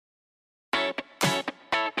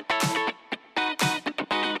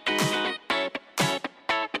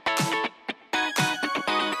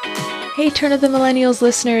Hey, Turn of the Millennials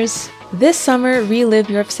listeners! This summer, relive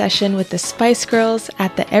your obsession with the Spice Girls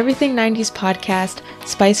at the Everything 90s podcast,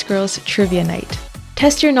 Spice Girls Trivia Night.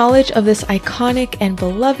 Test your knowledge of this iconic and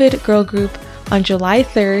beloved girl group on July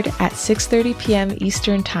 3rd at 6:30 p.m.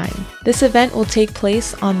 Eastern Time. This event will take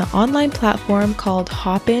place on the online platform called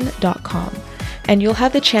hopin.com, and you'll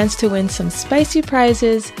have the chance to win some spicy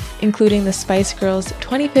prizes, including the Spice Girls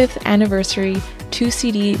 25th Anniversary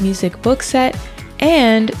 2-CD music book set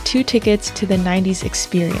and 2 tickets to the 90s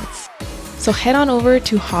experience. So head on over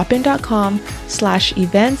to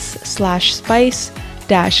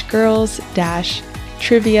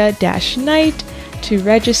hopin.com/events/spice-girls-trivia-night to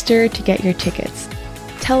register to get your tickets.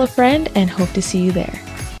 Tell a friend and hope to see you there.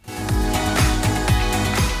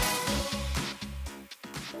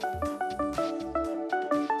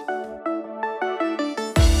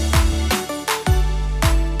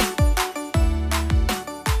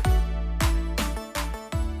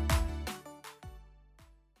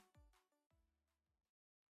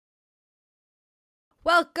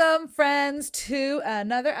 Welcome, friends, to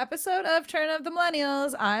another episode of Turn of the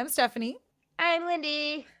Millennials. I'm Stephanie. I'm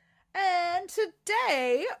Lindy. And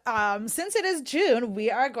today, since it is June,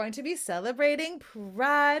 we are going to be celebrating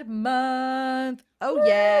Pride Month. Oh, Woo,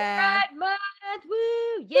 yeah. Pride Month,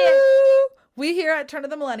 woo, yeah. Woo! We here at Turn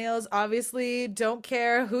of the Millennials obviously don't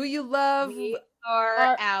care who you love. We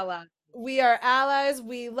are allies. We are allies.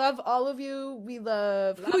 We love all of you. We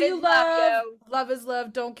love who is you love, love. yo. Love is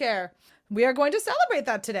love. Don't care. We are going to celebrate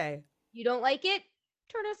that today. You don't like it?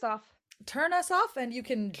 Turn us off. Turn us off, and you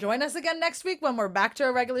can join us again next week when we're back to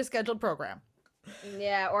our regularly scheduled program.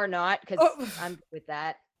 Yeah, or not, because I'm good with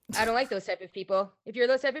that. I don't like those type of people. If you're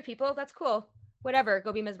those type of people, that's cool. Whatever,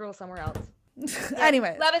 go be miserable somewhere else. Yeah.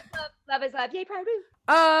 Anyway. Love is love. Love is love. Yay, Pride, woo.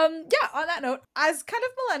 Yeah, on that note, as kind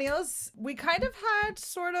of millennials, we kind of had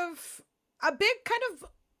sort of a big kind of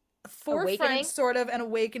forefront Awakening? sort of an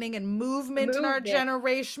awakening and movement in our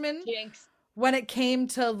generation Jinx. when it came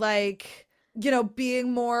to, like, you know,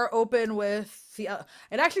 being more open with the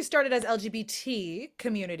it actually started as LGBT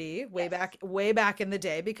community way back in the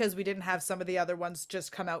day, because we didn't have some of the other ones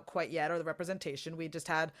just come out quite yet, or the representation. We just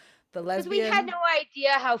had the lesbian. Because we had no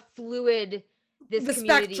idea how fluid this the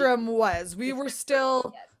community spectrum was. We were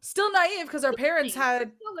still naive, because our parents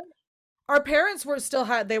had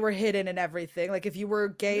they were hidden and everything. Like, if you were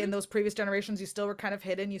gay in those previous generations, you still were kind of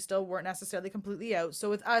hidden. You still weren't necessarily completely out. So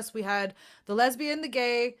with us, we had the lesbian, the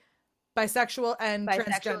gay, bisexual, and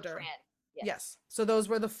transgender. Yes. So those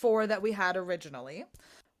were the 4 that we had originally.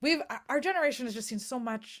 Our generation has just seen so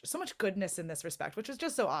much goodness in this respect, which is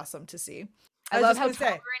just so awesome to see. I love how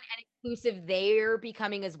tolerant and inclusive they're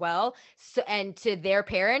becoming as well. So, and to their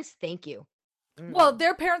parents, thank you. Well,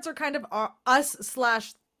 their parents are kind of us /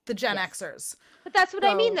 the Gen Xers. But that's what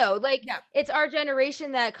I mean, though. Like, it's our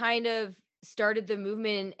generation that kind of started the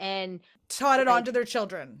movement and taught it on to their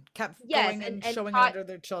children, kept going and showing it under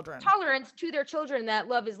their children. Tolerance to their children, that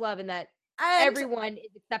love is love, and that everyone is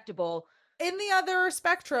acceptable. In the other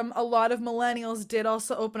spectrum, a lot of millennials did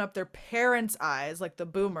also open up their parents' eyes, like the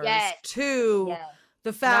boomers, to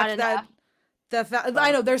the fact that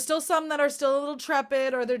I know there's still some that are still a little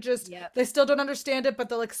trepid, or they're just they still don't understand it, but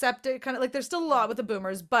they'll accept it. Kind of like, there's still a lot with the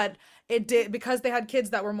boomers, but it did, because they had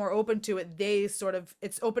kids that were more open to it.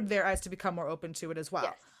 It's opened their eyes to become more open to it as well.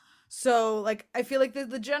 Yes. So, like, I feel like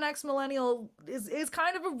the Gen X millennial is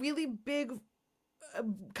kind of a really big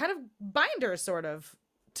kind of binder, sort of,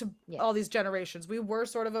 to all these generations. We were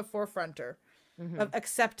sort of a forefronter of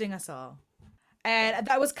accepting us all. And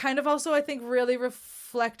that was kind of also, I think, really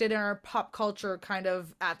reflected in our pop culture kind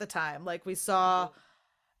of at the time. Like, we saw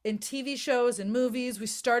in TV shows and movies, we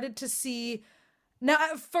started to see. Now,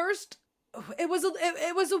 at first, it was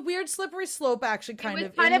a weird slippery slope, actually, kind of.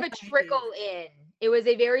 It was kind of a trickle in. It was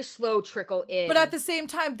a very slow trickle in. But at the same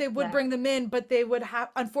time, they would bring them in, but they would have,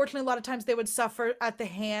 unfortunately, a lot of times they would suffer at the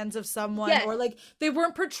hands of someone, or, like, they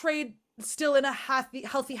weren't portrayed still in a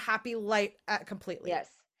healthy, happy light completely. Yes.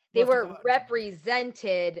 They were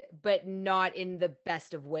represented, but not in the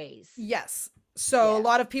best of ways. Yes. So a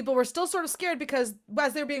lot of people were still sort of scared, because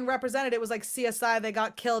as they were being represented, it was like CSI, they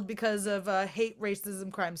got killed because of hate,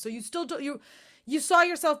 racism, crime. So you still you saw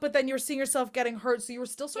yourself, but then you were seeing yourself getting hurt, so you were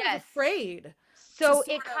still sort of afraid. So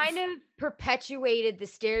it kind of perpetuated the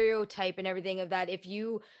stereotype and everything of that. If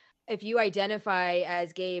you identify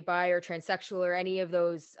as gay, bi, or transsexual, or any of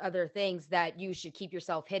those other things, that you should keep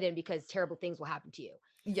yourself hidden, because terrible things will happen to you.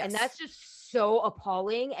 Yes. And that's just so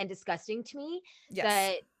appalling and disgusting to me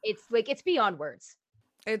that it's beyond words.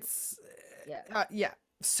 It's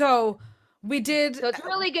So We did. So it's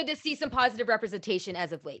really good to see some positive representation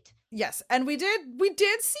as of late. Yes, and we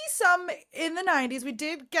did see some in the 90s. We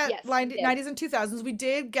did get 90s and 2000s. We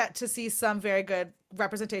did get to see some very good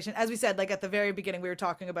representation. As we said, like at the very beginning, we were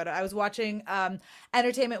talking about it. I was watching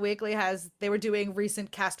Entertainment Weekly they were doing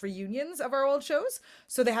recent cast reunions of our old shows.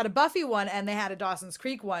 So they had a Buffy one and they had a Dawson's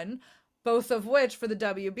Creek one, both of which for the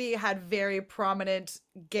WB had very prominent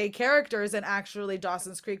gay characters. And actually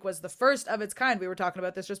Dawson's Creek was the first of its kind. We were talking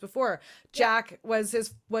about this just before. Jack was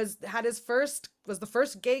the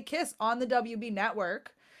first gay kiss on the WB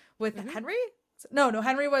network with Henry. No,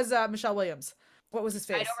 Henry was Michelle Williams. What was his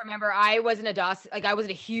face? I don't remember. I wasn't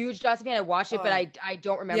a huge Dawson fan. I watched it, but I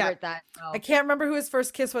don't remember it that well. I can't remember who his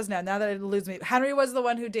first kiss was now that it eludes me. Henry was the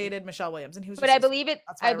one who dated Michelle Williams, and he was. But I believe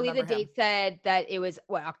the date said that it was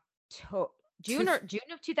June of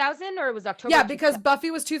 2000, or it was October. Yeah, because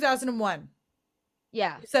Buffy was 2001.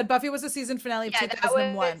 Yeah, you said Buffy was the season finale of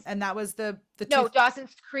 2001, and that was the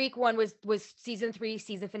Dawson's Creek one was season 3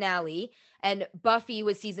 season finale, and Buffy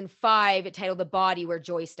was season 5. It titled The Body, where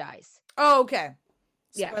Joyce dies. Oh, okay.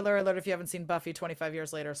 Spoiler alert if you haven't seen Buffy 25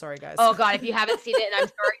 years later. Sorry, guys. Oh, God. If you haven't seen it, and I'm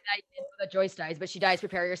sorry that Joyce dies, but she dies.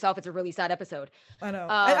 Prepare yourself. It's a really sad episode. I know.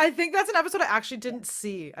 I think that's an episode I actually didn't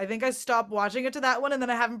see. I think I stopped watching it to that one, and then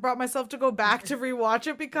I haven't brought myself to go back to rewatch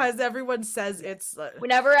it because everyone says it's...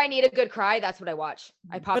 Whenever I need a good cry, that's what I watch.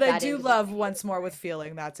 I pop that in. But I do love Once More with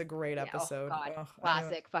Feeling. That's a great episode. Oh, God.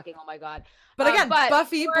 Classic. Fucking, oh, my God. But again,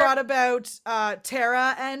 Buffy brought about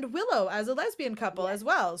Tara and Willow as a lesbian couple as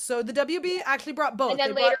well. So the WB actually brought both. And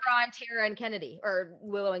then later on, Tara and Kennedy, or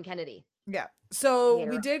Willow and Kennedy. Yeah. So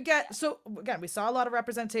we did get, again, we saw a lot of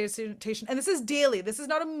representation, and this is daily. This is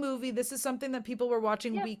not a movie. This is something that people were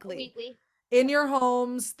watching weekly. In your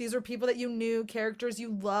homes. These are people that you knew, characters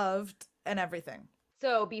you loved, and everything.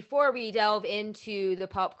 So before we delve into the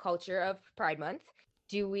pop culture of Pride Month,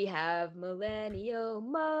 do we have millennial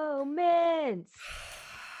moments?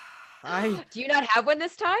 Do you not have one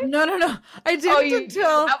this time? No. I didn't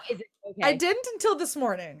I didn't until this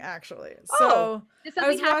morning, actually. So did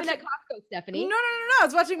something happen at Costco, Stephanie? No. I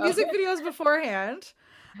was watching music videos beforehand.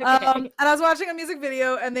 And I was watching a music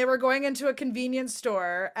video, and they were going into a convenience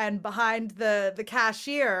store, and behind the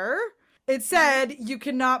cashier, it said you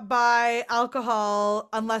cannot buy alcohol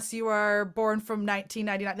unless you are born from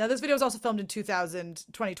 1999. Now, this video was also filmed in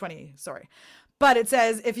 2020, sorry. But it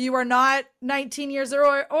says if you are not 19 years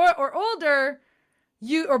or older,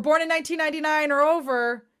 or born in 1999 or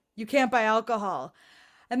over, you can't buy alcohol.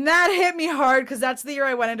 And that hit me hard because that's the year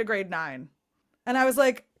I went into grade 9. And I was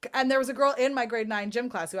like, and there was a girl in my grade 9 gym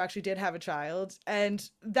class who actually did have a child. And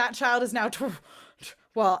that child is now,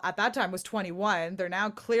 at that time was 21. They're now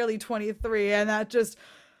clearly 23. And that just,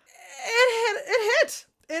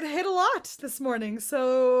 it hit a lot this morning.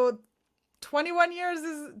 So 23 years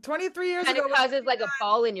ago. Kind of causes like a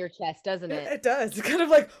ball in your chest, doesn't it? It does. It's kind of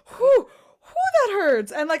like, whew, that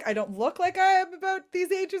hurts. And like, I don't look like I am about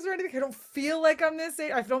these ages or anything. I don't feel like I'm this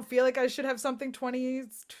age. I don't feel like I should have something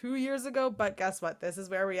 22 years ago. But guess what? This is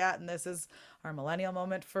where we're at. And this is our millennial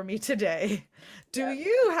moment for me today. Do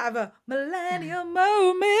you have a millennial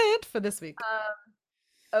moment for this week?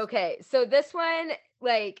 Okay. So this one,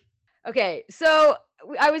 so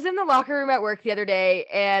I was in the locker room at work the other day,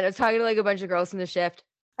 and I was talking to like a bunch of girls from the shift,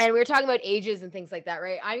 and we were talking about ages and things like that,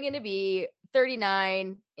 right? I'm going to be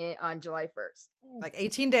 39 on July 1st. Like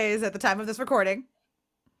 18 days at the time of this recording.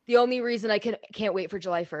 The only reason I can't wait for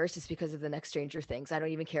July 1st is because of the next Stranger Things. I don't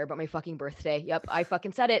even care about my fucking birthday. Yep, I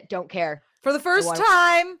fucking said it. Don't care. For the first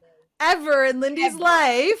time ever in Lindy's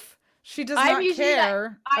life, she does not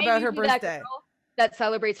care about her birthday. That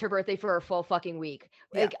celebrates her birthday for a full fucking week.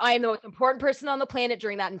 Like, I am the most important person on the planet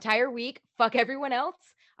during that entire week. Fuck everyone else.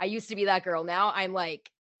 I used to be that girl. Now I'm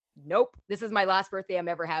like, nope, this is my last birthday I'm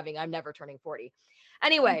ever having. I'm never turning 40.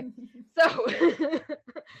 Anyway, so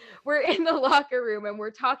we're in the locker room and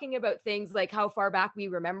we're talking about things like how far back we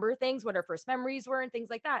remember things, what our first memories were and things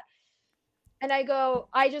like that. And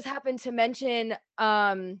I just happened to mention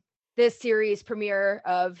this series premiere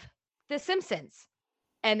of The Simpsons.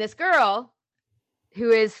 And this girl who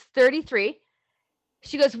is 33,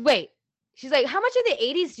 she goes, wait, she's like, how much of the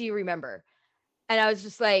 80s do you remember? And I was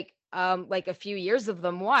just like a few years of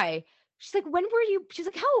them. Why? She's like, when were you? She's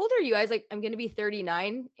like, how old are you? I was like, I'm going to be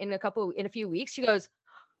 39 in a few weeks. She goes,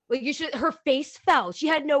 like, you should, her face fell. She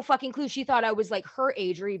had no fucking clue. She thought I was like her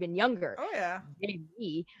age or even younger. Oh yeah.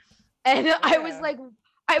 Me. And yeah. I was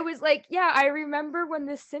like, yeah, I remember when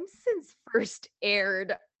The Simpsons first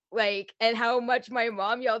aired, like, and how much my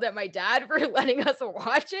mom yelled at my dad for letting us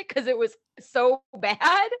watch it because it was so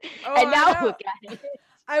bad. And now look at it.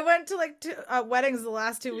 I went to like two weddings the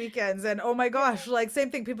last 2 weekends, and oh my gosh, like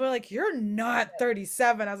same thing. People are like, "You're not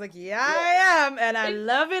 37." I was like, "Yeah, I am, and I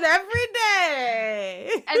love it every day."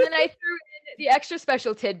 And then I threw in the extra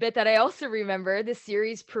special tidbit that I also remember the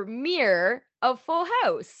series premiere of Full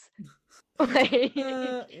House. Like,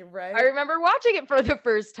 right. I remember watching it for the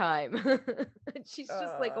first time. She's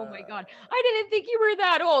just like, "Oh my god, I didn't think you were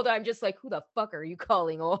that old." I'm just like, "Who the fuck are you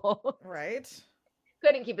calling old?" Right.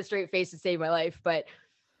 Couldn't keep a straight face to save my life, but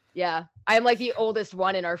yeah, I'm like the oldest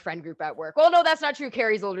one in our friend group at work. Well, no, that's not true.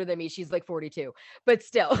 Carrie's older than me. She's like 42, but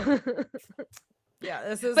still. Yeah,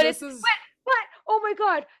 this is. But oh my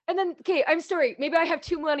god! And then, okay, I'm sorry. Maybe I have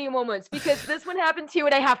 2 millennial moments because this one happened too,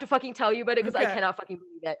 and I have to fucking tell you about it because I cannot fucking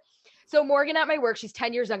believe it. So Morgan at my work, she's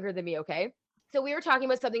 10 years younger than me. Okay. So we were talking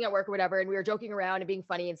about something at work or whatever, and we were joking around and being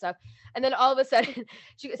funny and stuff. And then all of a sudden,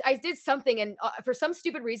 she goes, I did something, and for some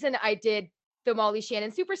stupid reason, I did the Molly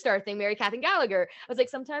Shannon superstar thing, Mary Catherine Gallagher. I was like,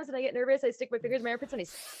 sometimes when I get nervous, I stick my fingers in my armpits and I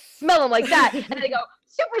smell them like that. And then I go,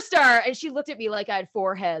 superstar. And she looked at me like I had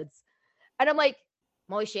 4 heads. And I'm like,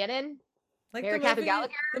 Molly Shannon? Like Mary Catherine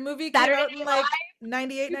Gallagher? The movie came out in like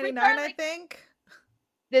 98, 99, I think.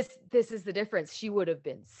 This is the difference. She would have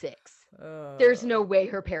been 6. There's no way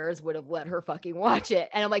her parents would have let her fucking watch it.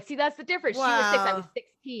 And I'm like, see, that's the difference. Wow. She was 6, I was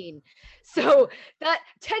 16. So that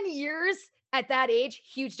 10 years at that age,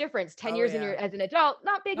 huge difference. 10 years in as an adult,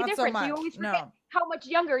 not big a difference. So you always forget how much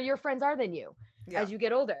younger your friends are than you as you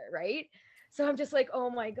get older, right? So I'm just like, oh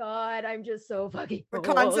my God, I'm just so fucking old.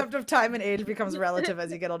 The concept of time and age becomes relative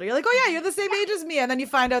as you get older. You're like, oh yeah, you're the same age as me. And then you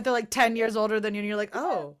find out they're like 10 years older than you. And you're like,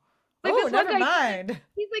 oh. Like, oh, never mind.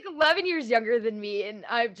 He's like 11 years younger than me, and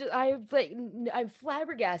I'm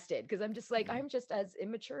flabbergasted because I'm just like, I'm just as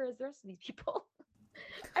immature as the rest of these people.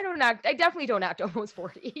 I definitely don't act almost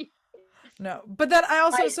 40. No, but then I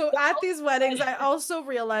also at these weddings, I also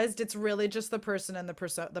realized it's really just the person and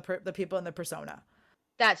the people in the persona.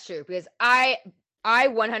 That's true because I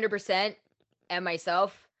 100% am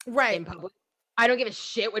myself in public. I don't give a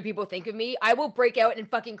shit what people think of me. I will break out and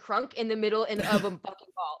fucking crunk in the middle of a fucking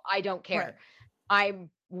ball. I don't care. Right. I'm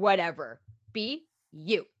whatever. Be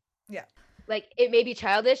you. Yeah. Like, it may be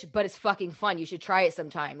childish, but it's fucking fun. You should try it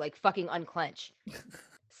sometime. Like, fucking unclench.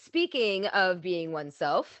 Speaking of being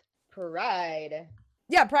oneself, Pride.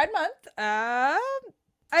 Yeah, Pride Month. I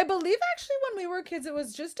believe actually when we were kids, it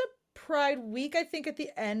was just a Pride week, I think at the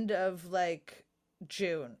end of like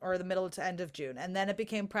June or the middle to end of June, and then it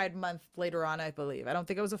became Pride Month later on, I believe. I don't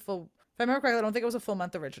think it was a full, if I remember correctly, I don't think it was a full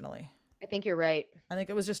month originally. I think you're right. I think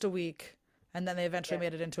it was just a week, and then they eventually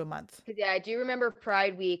made it into a month. Yeah, I do remember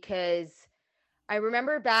Pride Week because I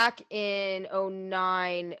remember back in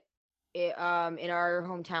 2009, in our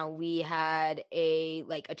hometown, we had a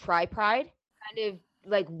tri-Pride kind of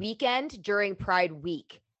like weekend during Pride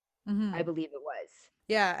Week. Mm-hmm. I believe it was.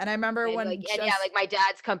 Yeah, and I remember when my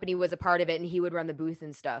dad's company was a part of it, and he would run the booth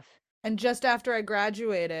and stuff. And just after I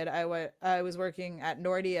graduated, I was working at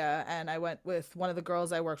Nordia, and I went with one of the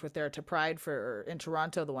girls I worked with there to Pride in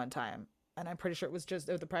Toronto the one time. And I'm pretty sure it was just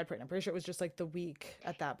the Pride Parade. I'm pretty sure it was just like the week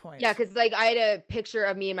at that point. Yeah, because like I had a picture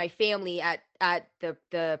of me and my family at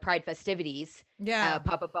the Pride festivities. Yeah,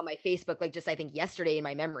 pop up on my Facebook like just I think yesterday in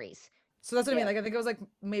my memories. So that's what I mean. Like I think it was like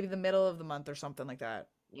maybe the middle of the month or something like that.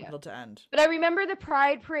 Yeah. Middle to end. But I remember the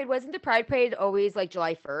Pride Parade. Wasn't the Pride Parade always like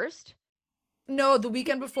July 1st? No, the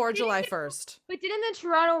weekend before July 1st. But didn't the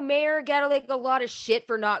Toronto mayor get like a lot of shit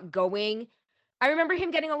for not going? I remember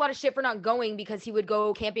him getting a lot of shit for not going because he would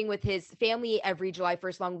go camping with his family every July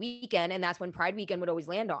 1st long weekend, and that's when Pride Weekend would always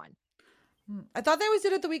land on. I thought they always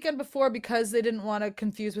did it the weekend before because they didn't want to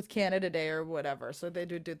confuse with Canada Day or whatever, so they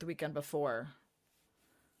do it the weekend before.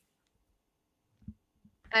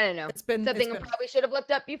 I don't know. Something I probably should have looked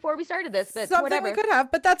up before we started this, but something whatever. We could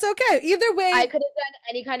have, but that's okay. Either way, I could have done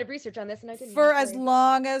any kind of research on this, and I didn't. For as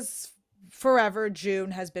long as forever, June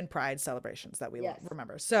has been Pride celebrations that we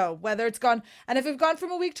remember. So whether it's gone, and if we've gone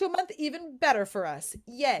from a week to a month, even better for us.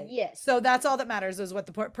 Yay! Yes. So that's all that matters is what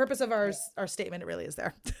the purpose of our statement really is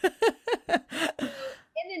there.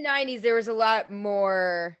 In the 90s, there was a lot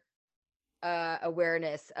more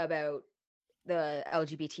awareness about the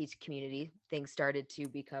LGBT community. Things started to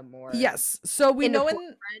become more. Yes. So we know in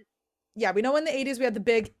the 80s we had the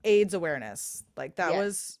big AIDS awareness. Like that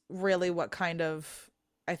was really what kind of,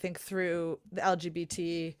 I think, through the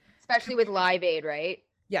LGBT, especially with Live Aid, right?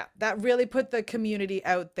 Yeah, that really put the community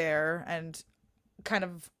out there and kind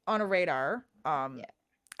of on a radar.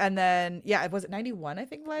 And then was it 91? I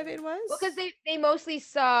think Live Aid was. Well, because they mostly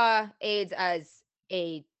saw AIDS as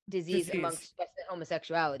a disease amongst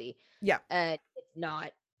homosexuality. Yeah, and it's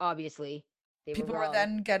not, obviously. People were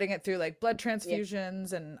then getting it through like blood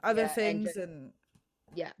transfusions and other things, and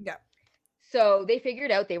Yeah. Yeah. So they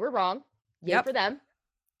figured out they were wrong. Yay for them.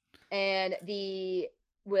 And the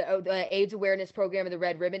AIDS awareness program of the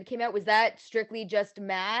Red Ribbon came out. Was that strictly just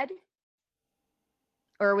MAD?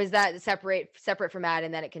 Or was that separate from MAD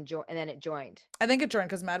and then it joined? I think it joined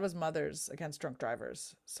because MAD was Mothers Against Drunk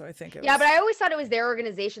Drivers. So I think it was. Yeah, but I always thought it was their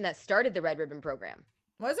organization that started the Red Ribbon program.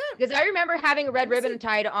 Was it? Because I remember having a red ribbon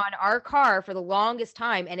tied on our car for the longest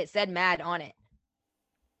time and it said MAD on it.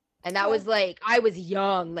 And that was like, I was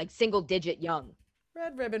young, like single digit young.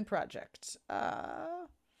 Red Ribbon Project.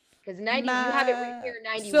 Because 90, you have it right here,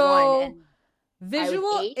 91. So, and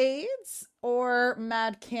Visual AIDS or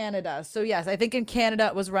MAD Canada? So yes, I think in Canada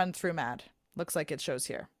it was run through MAD. Looks like it shows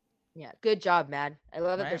here. Yeah, good job, MAD. I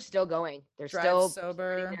love that they're still going. They're still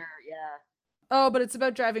sober. Yeah. Oh, but it's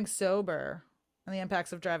about driving sober and the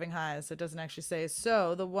impacts of driving high. So it doesn't actually say.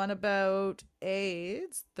 So the one about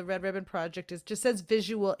AIDS, the Red Ribbon Project, just says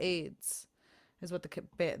Visual AIDS, is what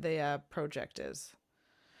the project is.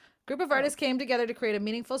 Group of artists came together to create a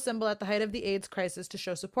meaningful symbol at the height of the AIDS crisis to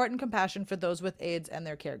show support and compassion for those with AIDS and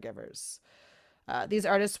their caregivers. These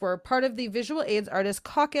artists were part of the Visual AIDS Artists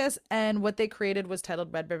Caucus, and what they created was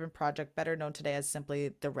titled Red Ribbon Project, better known today as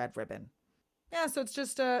simply the Red Ribbon. Yeah, so it's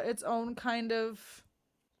just its own kind of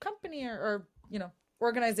company or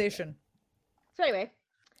organization. So anyway.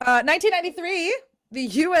 1993, the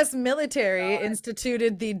U.S. military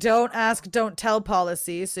instituted the Don't Ask, Don't Tell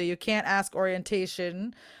policy, so you can't ask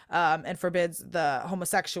orientation, and forbids the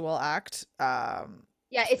homosexual act.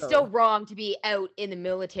 Yeah, it's still wrong to be out in the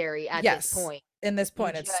military at this point. In this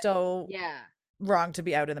point, it's still wrong to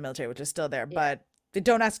be out in the military, which is still there. Yeah. But the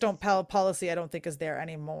Don't Ask, Don't Tell policy, I don't think is there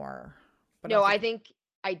anymore. But no, I'm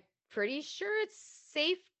pretty sure it's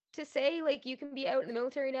safe to say, like, you can be out in the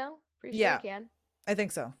military now. Pretty sure you can. I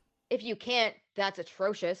think so. If you can't, that's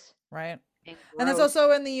atrocious. Right. And it's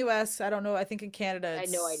also in the U.S. I don't know. I think in Canada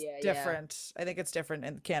it's no idea. Different. Yeah. I think it's different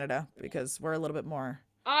in Canada because we're a little bit more.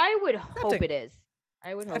 I would hope it is.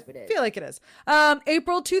 I feel like it is.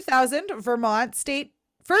 April 2000, Vermont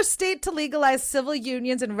first state to legalize civil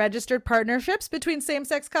unions and registered partnerships between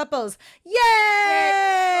same-sex couples.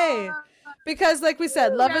 Yay! Because like we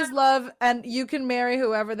said, love is love and you can marry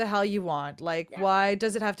whoever the hell you want. Like, why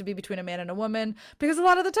does it have to be between a man and a woman? Because a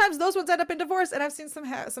lot of the times those ones end up in divorce. And I've seen some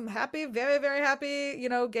happy, very, very happy,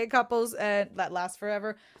 gay couples and that last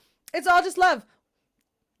forever. It's all just love.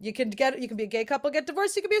 You can be a gay couple, get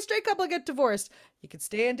divorced. You can be a straight couple, get divorced. You can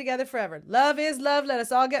stay in together forever. Love is love. Let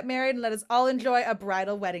us all get married and let us all enjoy a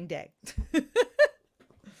bridal wedding day.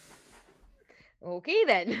 Okay,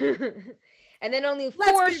 then. And then only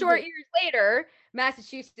 4 short years later,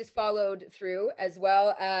 Massachusetts followed through, as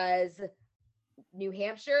well as New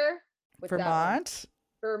Hampshire. Vermont,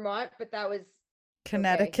 but that was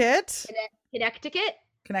Connecticut. Connecticut.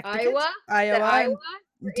 Iowa.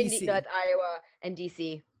 DC. That's Iowa and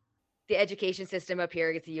DC. The education system up here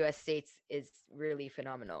against the U.S. states is really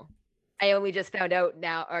phenomenal. I only just found out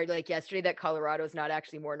now, or like yesterday, that Colorado is not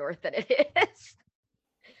actually more north than it is.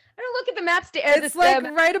 I don't look at the maps. It's like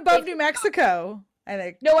right above New Mexico. I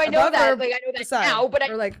think. No, I know that. Like I know that now, but I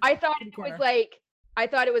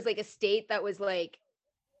thought it was like a state that was like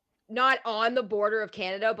not on the border of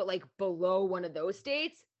Canada, but like below one of those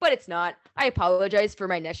states. But it's not. I apologize for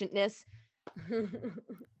my ness.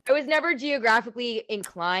 I was never geographically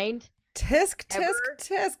inclined.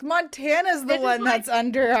 Tisk. Montana's the one that's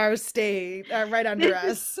under our state, right under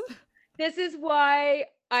us. This is why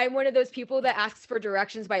I'm one of those people that asks for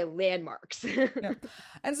directions by landmarks. Yeah.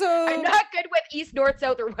 And so I'm not good with east, north,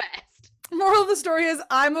 south, or west. Moral of the story is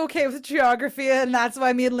I'm okay with geography, and that's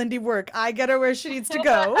why me and Lindy work. I get her where she needs to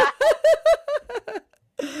go.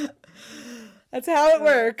 That's how it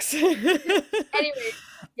works. Anyway.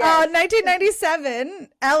 Yes. 1997,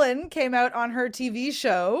 Ellen came out on her TV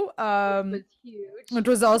show, which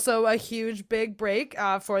was also a huge, big break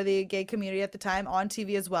for the gay community at the time on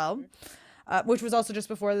TV as well, which was also just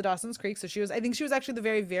before the Dawson's Creek. So I think she was actually the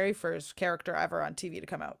very, very first character ever on TV to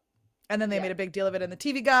come out. And then they made a big deal of it in the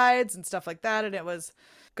TV guides and stuff like that. And it was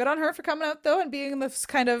good on her for coming out, though, and being in the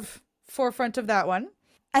kind of forefront of that one.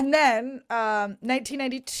 And then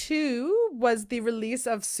 1992 was the release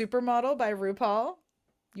of Supermodel by RuPaul.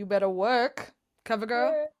 You better work. Cover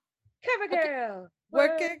girl.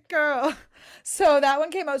 Work it, girl. So that one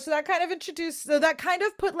came out. So that kind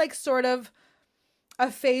of put like sort of a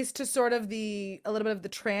face to sort of a little bit of the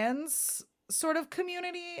trans sort of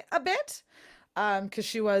community a bit. Because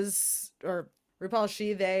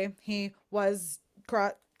RuPaul, he was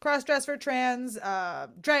cross-dressed for trans,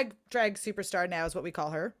 drag superstar now is what we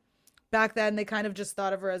call her. Back then, they kind of just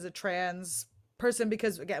thought of her as a trans person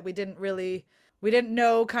because, again, we didn't really We didn't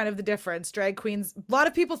know kind of the difference. Drag queens, a lot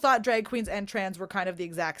of people thought drag queens and trans were kind of the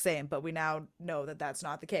exact same, but we now know that that's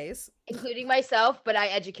not the case. Including myself, but I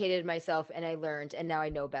educated myself and I learned, and now I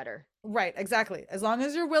know better. Right, exactly. As long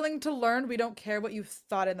as you're willing to learn, we don't care what you've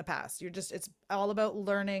thought in the past. It's all about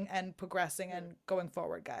learning and progressing and going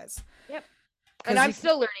forward, guys. Yep. And I'm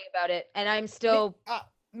still learning about it, and I'm still...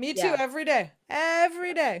 Me too, every day.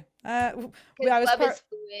 Every day. Love is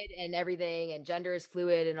fluid and everything, and gender is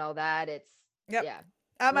fluid and all that. It's... Yep. Yeah.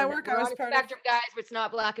 At my work, I was part of guys, but it's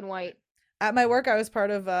not black and white. At my work, I was part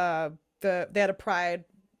of they had a pride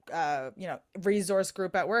resource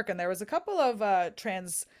group at work, and there was a couple of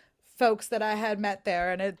trans folks that I had met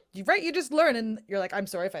there, and you just learn, and you're like, I'm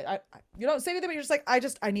sorry if I you don't say anything, but you're just like,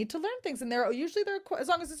 I need to learn things, and they're as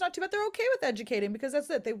long as it's not too bad, they're okay with educating, because that's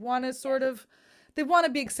it. They want to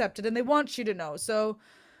be accepted, and they want you to know. So,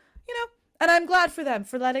 and I'm glad for them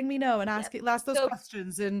for letting me know and ask those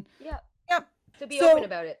questions, and to be open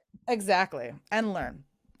about it. Exactly. And learn.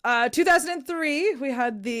 2003, we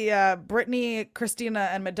had the Britney, Christina,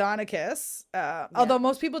 and Madonna kiss. Although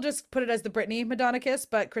most people just put it as the Britney Madonna kiss,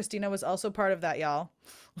 but Christina was also part of that, y'all.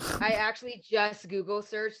 I actually just Google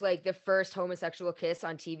searched like the first homosexual kiss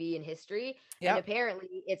on TV in history. Yep. And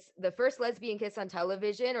apparently it's the first lesbian kiss on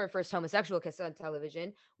television, or first homosexual kiss on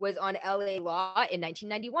television, was on LA Law in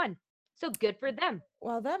 1991. So good for them.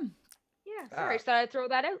 Well, them. Yeah. Sorry, I just thought I'd throw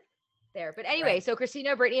that out there. But anyway, So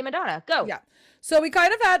Christina, Britney, and Madonna, go. Yeah. So we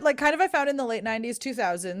kind of had I found in the late 90s,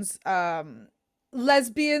 2000s,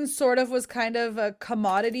 lesbian sort of was kind of a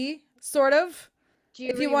commodity, sort of.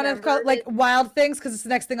 If you want to call it like Wild Things, because it's the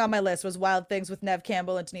next thing on my list was Wild Things with Nev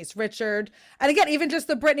Campbell and Denise Richard. And again, even just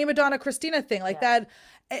the Britney, Madonna, Christina thing, that,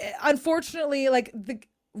 unfortunately,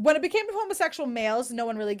 when it became homosexual males, no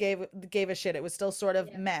one really gave a shit. It was still sort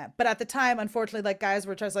of meh. But at the time, unfortunately, guys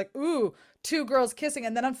were just like, ooh, two girls kissing.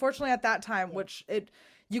 And then unfortunately at that time,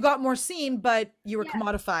 you got more seen, but you were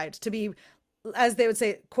commodified to be, as they would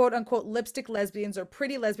say, quote unquote, lipstick lesbians or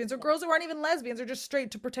pretty lesbians, or girls who aren't even lesbians, or just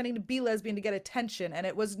straight to pretending to be lesbian to get attention. And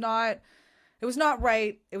it was not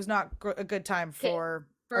right. It was not a good time for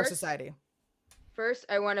our society. First,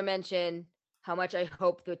 I want to mention how much I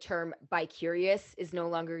hope the term bi-curious is no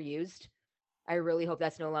longer used. I really hope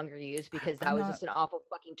that's no longer used, because that was just an awful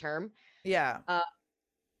fucking term. Yeah.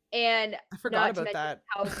 And I forgot about that.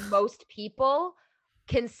 How most people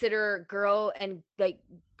consider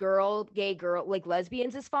gay girl, like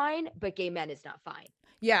lesbians is fine, but gay men is not fine.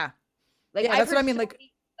 Yeah. That's what I mean.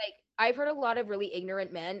 I've heard a lot of really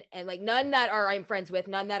ignorant men, and none that I'm friends with,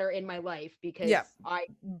 none that are in my life, because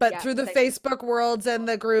through the Facebook worlds and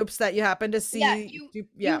the groups that you happen to see,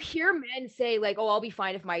 you hear men say oh, I'll be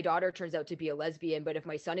fine if my daughter turns out to be a lesbian, but if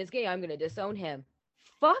my son is gay, I'm gonna disown him.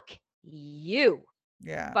 Fuck you.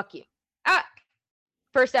 Yeah. Fuck you.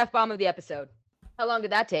 First F-bomb of the episode. How long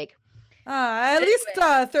did that take? At least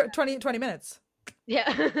 20 minutes.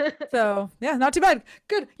 Yeah. So, yeah, not too bad.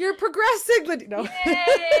 Good. You're progressing. No.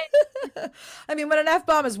 I mean, when an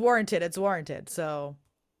F-bomb is warranted, it's warranted. So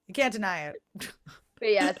you can't deny it.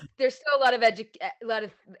 But yeah, there's still a lot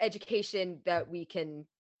of education that we can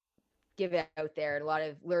give out there, and a lot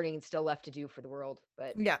of learning still left to do for the world.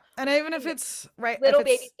 But yeah, and even if it's little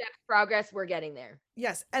baby steps progress, we're getting there.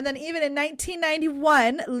 Yes. And then even in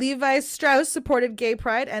 1991, Levi Strauss supported gay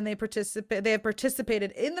pride, and they have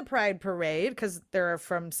participated in the Pride Parade, because they're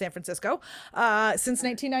from San Francisco, since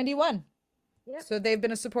 1991. Yep. So they've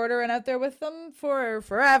been a supporter and out there with them for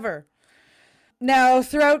forever. Now,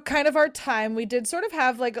 throughout kind of our time, we did sort of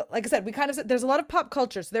have, like I said, there's a lot of pop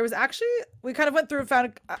culture. So there was actually, we kind of went through and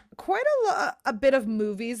found quite a bit of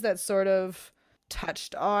movies that sort of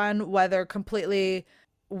touched on, whether completely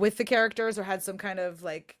with the characters or had some kind of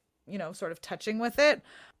sort of touching with it.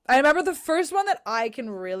 I remember the first one that I can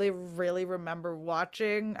really, really remember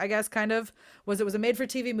watching, I guess, it was a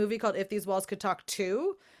made-for-TV movie called If These Walls Could Talk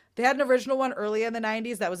 2. They had an original one early in the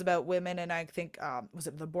 90s that was about women, and I think, was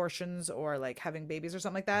it abortions or having babies or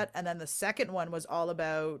something like that? And then the second one was all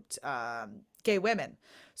about gay women.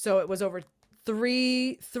 So it was over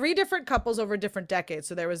three different couples over different decades.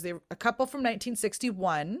 So there was a couple from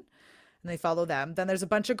 1961, and they follow them. Then there's a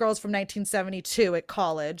bunch of girls from 1972 at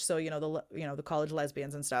college. So, the college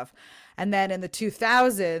lesbians and stuff. And then in the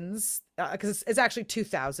 2000s, because it's actually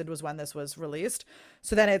 2000 was when this was released.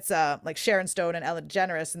 So then it's Sharon Stone and Ellen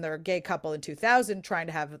DeGeneres, and they're a gay couple in 2000 trying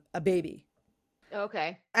to have a baby.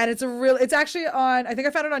 Okay. And it's actually on, I think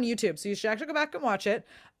I found it on YouTube. So you should actually go back and watch it.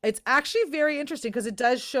 It's actually very interesting, because it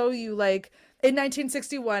does show you in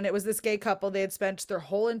 1961, it was this gay couple. They had spent their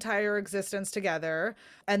whole entire existence together.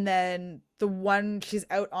 And then she's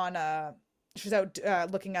out on she's out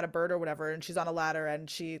looking at a bird or whatever, and she's on a ladder, and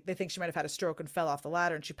they think she might have had a stroke and fell off the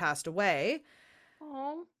ladder, and she passed away.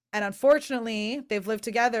 Oh. And unfortunately, they've lived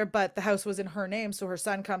together, but the house was in her name. So her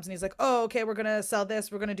son comes and he's like, oh, okay, we're going to sell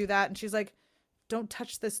this. We're going to do that. And she's like, don't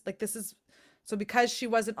touch this. Like, this is. So because she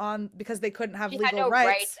wasn't on, because they couldn't have legal had no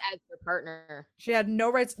rights as her partner. She had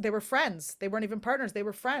no rights. They were friends. They weren't even partners. They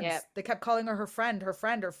were friends. Yep. They kept calling her friend.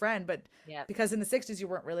 But because in the 60s, you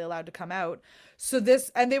weren't really allowed to come out. So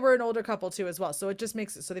and they were an older couple too, as well. So it just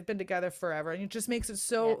makes it, so they've been together forever. And it just makes it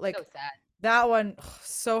so like, so sad. That one,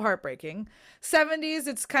 so heartbreaking. 70s,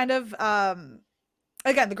 it's kind of,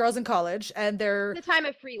 again, the girls in college and they're the time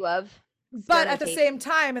of free love. But at the same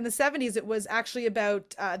time, in the 70s, it was actually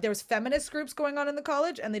about, there was feminist groups going on in the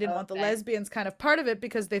college, and they didn't want the lesbians kind of part of it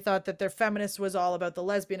because they thought that their feminist was all about the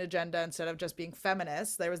lesbian agenda instead of just being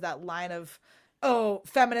feminists. There was that line of, oh,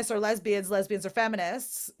 feminists are lesbians are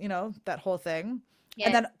feminists, you know, that whole thing.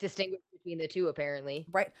 And then distinguish between the two, apparently.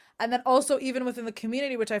 Right. And then also even within the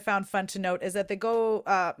community, which I found fun to note, is that they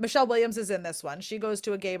go, Michelle Williams is in this one. She goes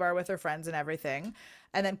to a gay bar with her friends and everything.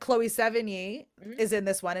 And then Chloe Sevigny is in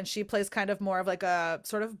this one, and she plays kind of more of like a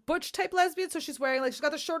sort of butch type lesbian. So she's wearing like, she's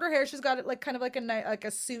got the shorter hair. She's got it like kind of like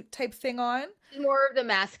a suit type thing on. More of the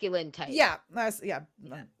masculine type. Yeah.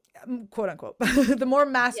 Quote unquote. The more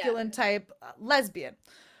masculine type lesbian.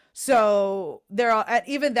 So they're all,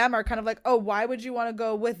 even them are kind of like, oh, why would you want to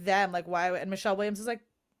go with them? Like, why? And Michelle Williams is like,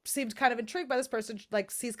 seems kind of intrigued by this person,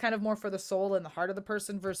 like sees kind of more for the soul and the heart of the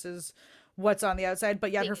person versus what's on the outside.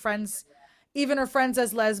 But yet her friends, even her friends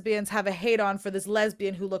as lesbians, have a hate on for this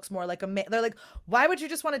lesbian who looks more like a man. They're like, why would you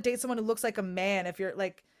just want to date someone who looks like a man if you're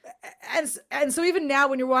like, and so even now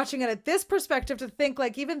when you're watching it at this perspective, to think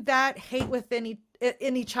like even that hate within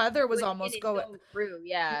in each other was almost going through,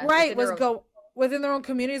 right, was within their own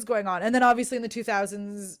communities going on. And then obviously in the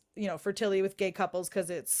 2000s, you know, fertility with gay couples, because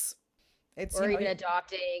it's or even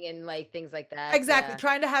adopting and like things like that. Exactly.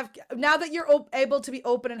 Trying to have, now that you're able to be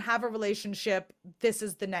open and have a relationship, this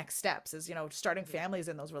is the next steps, is, you know, starting families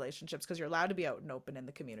in those relationships, because you're allowed to be out and open in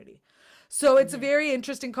the community. So it's a very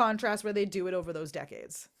interesting contrast where they do it over those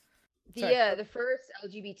decades. The first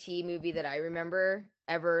LGBT movie that I remember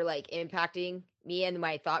ever like impacting me and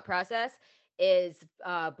my thought process is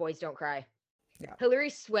Boys Don't Cry. Yeah. Hilary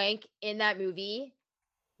Swank in that movie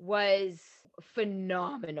was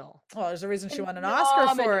phenomenal. Well, there's a reason she won an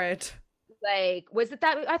Oscar for it. Like, was it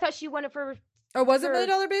that? I thought she won it for. Or was it $1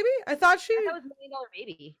 Million Baby? I thought it was $1 Million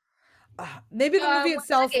Baby. Maybe the movie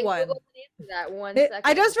itself won. That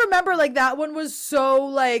I just remember like that one was so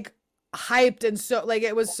like hyped and so like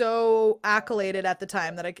it was so accoladed at the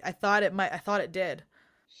time that I thought it might. I thought it did.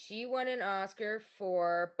 She won an Oscar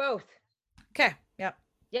for both. Okay. Yeah.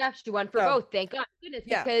 Yeah, she won for both. Thank God, goodness,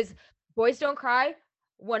 because Boys Don't Cry,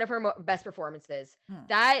 one of her best performances.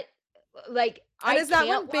 That, like, and is that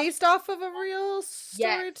one based off of a real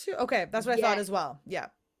story too? Okay, that's what I thought as well. Yeah,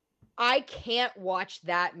 I can't watch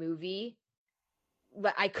that movie.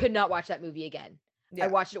 I could not watch that movie again. I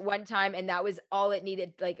watched it one time, and that was all it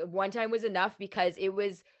needed. Like, one time was enough, because it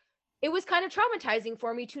was kind of traumatizing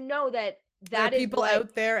for me to know that there are people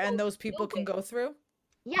out there, and those people can go through.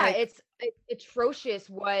 Yeah, like, it's atrocious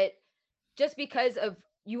what, just because of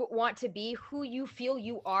you want to be who you feel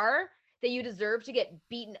you are, that you deserve to get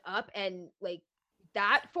beaten up and like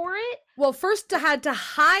that for it. Well, first had to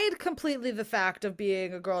hide completely the fact of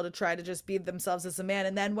being a girl to try to just be themselves as a man.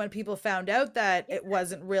 And then when people found out that it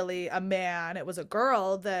wasn't really a man, it was a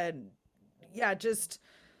girl, then just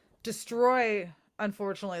destroy,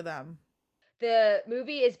 unfortunately, them. The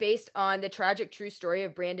movie is based on the tragic true story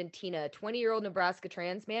of Brandon Teena, a 20-year-old Nebraska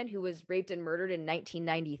trans man who was raped and murdered in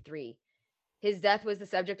 1993. His death was the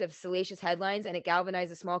subject of salacious headlines, and it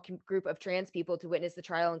galvanized a small group of trans people to witness the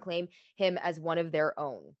trial and claim him as one of their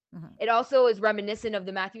own. It also is reminiscent of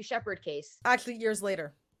the Matthew Shepard case. Actually, years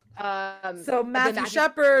later. So Matthew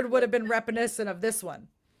Shepard would have been reminiscent of this one.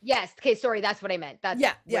 Yes. Okay, sorry, that's what I meant. That's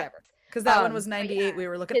whatever. Because that one was 98 we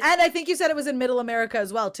were looking. And I think you said it was in Middle America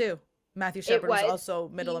as well, too. Matthew Shepard was also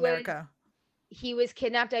Middle America. He was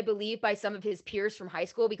kidnapped, I believe, by some of his peers from high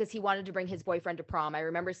school because he wanted to bring his boyfriend to prom. I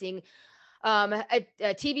remember seeing a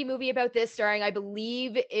TV movie about this starring, I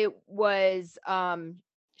believe it was Sean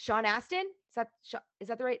Astin. Is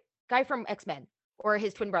that the right guy from X-Men, or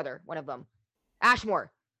his twin brother, one of them?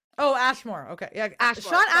 Ashmore. Oh, Ashmore. Okay. Yeah.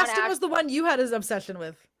 Ashmore. Sean Astin was the one you had his obsession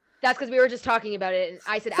with. That's because we were just talking about it, and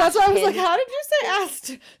I said Ashton. That's why I was like, how did you say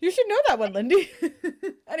Astin? You should know that one, Lindy.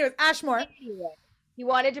 Anyways, Ashmore. Anyway, he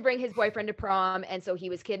wanted to bring his boyfriend to prom, and so he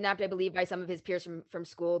was kidnapped, I believe, by some of his peers from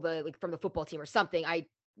school, from the football team or something. I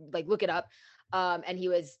look it up. And he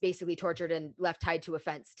was basically tortured and left tied to a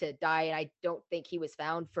fence to die. And I don't think he was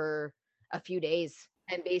found for a few days.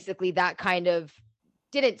 And basically that kind of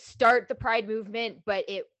didn't start the Pride movement, but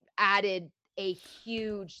it added a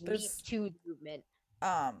huge leap to the movement.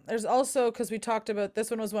 There's also, because we talked about,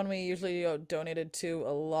 this one was one we usually donated to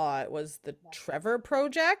a lot, was the Trevor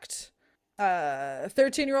Project.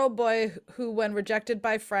 13-year-old boy who, when rejected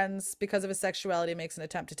by friends because of his sexuality, makes an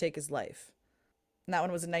attempt to take his life. And that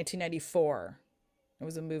one was in 1994. It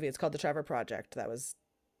was a movie. It's called The Trevor Project. That was...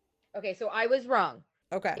 Okay, so I was wrong.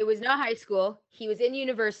 Okay. It was not high school. He was in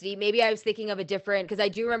university. Maybe I was thinking of a different, because I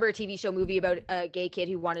do remember a TV show movie about a gay kid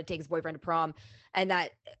who wanted to take his boyfriend to prom, and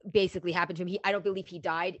that basically happened to him. I don't believe he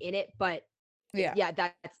died in it, but yeah,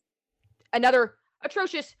 that's another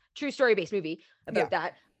atrocious true story based movie about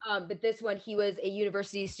that. But this one, he was a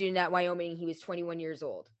university student at Wyoming. He was 21 years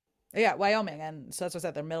old. Yeah, Wyoming, and so that's what I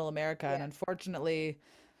said. They're Middle America, and unfortunately,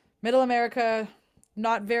 Middle America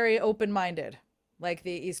not very open-minded, like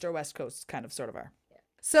the East or West Coast kind of sort of are.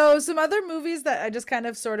 So some other movies that I just kind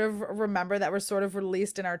of sort of remember that were sort of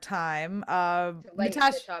released in our time. To lighten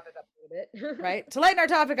the topic up a little bit. Right. To lighten our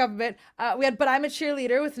topic up a bit. We had But I'm a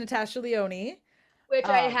Cheerleader with Natasha Lyonne. Which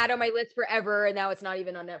I had on my list forever, and now it's not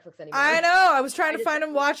even on Netflix anymore. I know. I was trying to find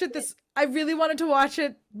and watch it. I really wanted to watch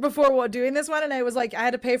it before doing this one, and I was like, I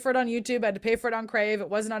had to pay for it on YouTube. I had to pay for it on Crave.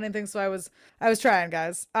 It wasn't on anything, so I was trying,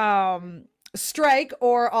 guys. Strike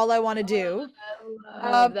or All I Want to Do.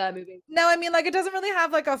 I love that movie. No, I mean, like, it doesn't really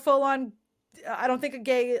have like a full-on, I don't think a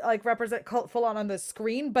gay like represent full-on on the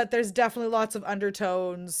screen, but there's definitely lots of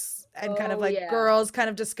undertones and kind of like girls kind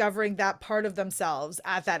of discovering that part of themselves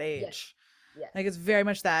at that age. Yeah. Like, it's very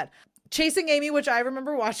much that. Chasing Amy, which I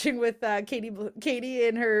remember watching with Katie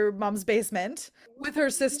in her mom's basement with her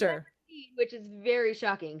sister. Which is very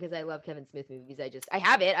shocking because I love Kevin Smith movies. I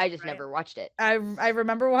have it. I just never watched it. I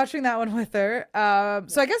remember watching that one with her.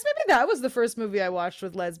 So I guess maybe that was the first movie I watched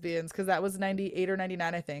with lesbians, because that was 98 or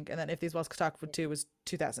 99, I think. And then If These Walls Could Talk for 2 was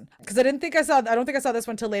 2000. Because I don't think I saw this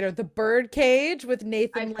one till later. The Birdcage with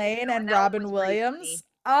Nathan Lane and Robin Williams.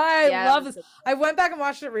 I love this. I went back and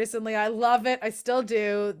watched it recently. I love it. I still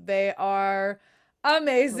do. They are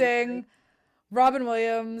amazing. Robin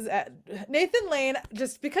Williams, Nathan Lane,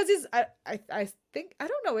 just because he's, I think, I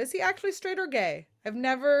don't know, is he actually straight or gay? I've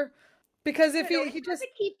never, because if he just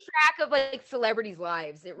keep track of like celebrities'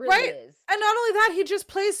 lives, it really is. And not only that, he just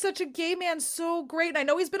plays such a gay man so great. And I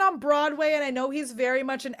know he's been on Broadway, and I know he's very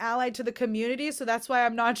much an ally to the community, so that's why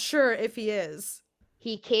I'm not sure if he is.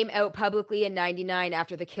 He came out publicly in 99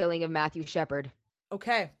 after the killing of Matthew Shepard.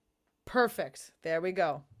 Okay, perfect. There we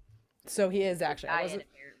go. So he is actually.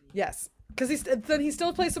 Yes. Because he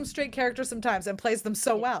still plays some straight characters sometimes and plays them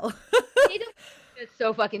so well. He's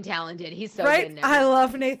so fucking talented. He's so right. Good I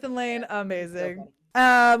love Nathan Lane. Amazing.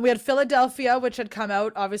 So we had Philadelphia, which had come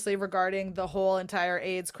out obviously regarding the whole entire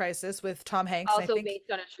AIDS crisis with Tom Hanks. Also based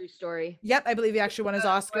on a true story. Yep, I believe he actually won his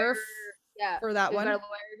Oscar for that one. Got a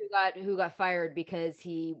lawyer who got fired because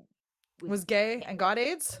he was gay and got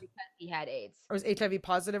AIDS. Because he had AIDS, or was HIV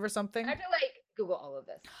positive or something. I feel Google all of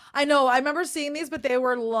this. I know. I remember seeing these, but they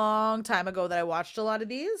were a long time ago that I watched a lot of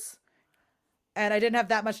these. And I didn't have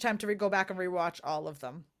that much time to go back and rewatch all of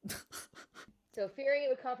them. So, fearing it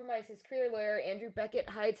would compromise his career, lawyer Andrew Beckett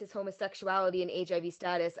hides his homosexuality and HIV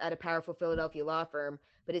status at a powerful Philadelphia law firm.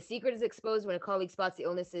 But his secret is exposed when a colleague spots the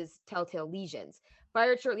illness's telltale lesions.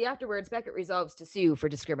 Fired shortly afterwards, Beckett resolves to sue for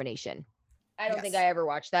discrimination. I don't think I ever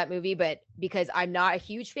watched that movie, but because I'm not a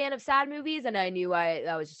huge fan of sad movies, and I knew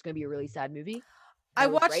that was just going to be a really sad movie. I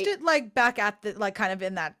watched it like back at the kind of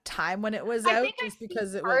in that time when it was out, just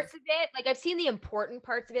because it was parts of it. Like, I've seen the important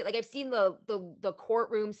parts of it. Like, I've seen the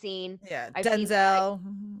courtroom scene. Yeah, I've Denzel.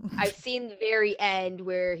 I've seen the very end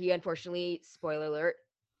where he unfortunately, spoiler alert,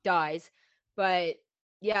 dies. But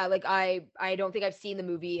yeah, like I don't think I've seen the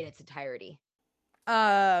movie in its entirety.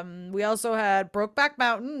 We also had Brokeback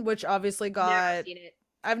Mountain, which obviously got. Never seen it.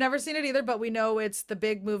 I've never seen it either, but we know it's the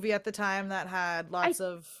big movie at the time that had lots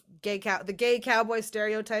of the gay cowboy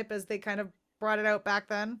stereotype, as they kind of brought it out back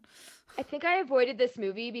then. I think I avoided this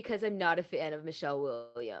movie because I'm not a fan of Michelle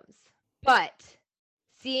Williams, but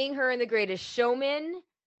seeing her in The Greatest Showman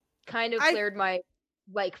kind of cleared my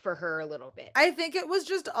like for her a little bit. I think it was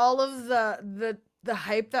just all of the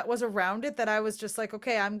hype that was around it that I was just like,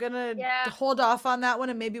 okay, I'm gonna hold off on that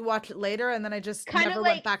one and maybe watch it later, and then I just never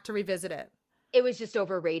went back to revisit it. It was just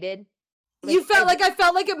overrated. Like, I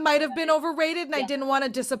felt like it might have been overrated, and I didn't want to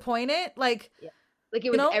disappoint it. Like it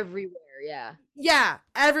was everywhere. Yeah,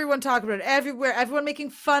 everyone talked about it everywhere. Everyone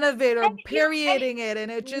making fun of it or perioding it, and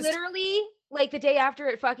it just literally like the day after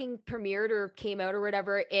it fucking premiered or came out or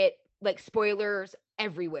whatever, it like spoilers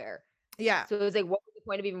everywhere. Yeah. So it was like, what was the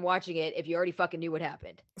point of even watching it if you already fucking knew what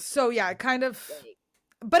happened? So yeah, kind of.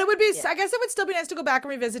 But it would be, I guess it would still be nice to go back and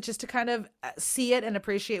revisit just to kind of see it and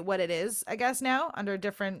appreciate what it is, I guess, now under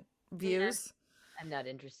different views. I'm not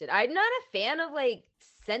interested. I'm not a fan of like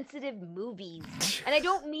sensitive movies. And I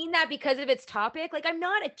don't mean that because of its topic. Like, I'm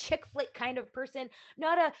not a chick flick kind of person,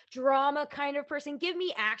 not a drama kind of person. Give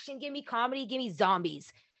me action, give me comedy, give me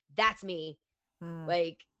zombies. That's me.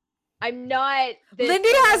 Like, I'm not. Lindy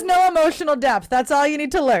has no emotional depth. That's all you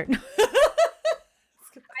need to learn.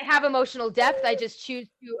 I have emotional depth. I just choose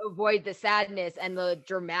to avoid the sadness and the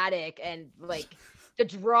dramatic and like the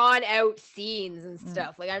drawn out scenes and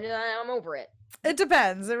stuff. Like, I'm over it. It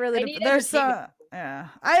depends. It really there's some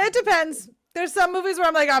it depends. There's some movies where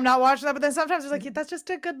I'm like, I'm not watching that, but then sometimes it's like, that's just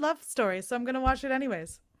a good love story, so I'm gonna watch it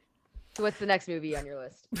anyways. So what's the next movie on your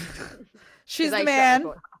list? She's the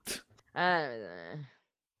Man,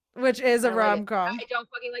 which is a rom-com. I don't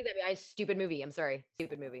fucking like that. Stupid movie. I'm sorry.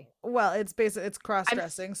 Stupid movie. Well, it's basically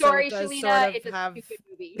cross-dressing, sorry, so it does Shalina, sort of have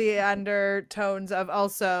the undertones of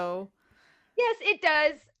also. Yes, it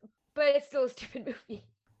does, but it's still a stupid movie.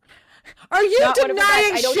 Are you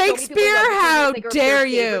denying Shakespeare? How dare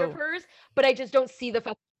you? Hers, but I just don't see the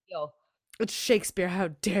fucking deal. It's Shakespeare. How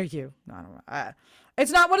dare you? No, I don't know. It's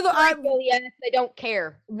not one of the. I don't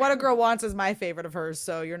care. What a Girl Wants is my favorite of hers,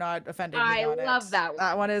 so you're not offended. I love that one.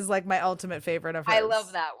 That one is like my ultimate favorite of hers. I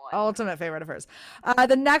love that one. Ultimate favorite of hers.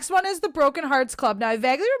 The next one is The Broken Hearts Club. Now, I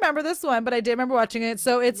vaguely remember this one, but I did remember watching it.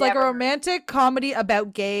 So it's like a romantic comedy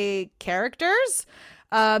about gay characters.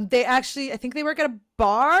 They actually, I think they work at a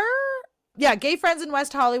bar. Yeah, gay friends in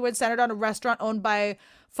West Hollywood centered on a restaurant owned by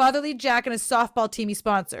Fatherly Jack and his softball team he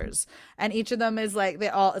sponsors. And each of them is like,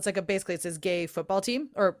 it's like basically it's his gay football team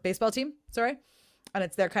or baseball team, sorry. And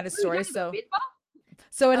it's their kind of story. So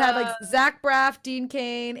it had like Zach Braff, Dean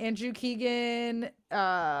Cain, Andrew Keegan,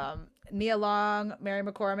 Nia Long, Mary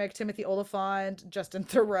McCormick, Timothy Olyphant, Justin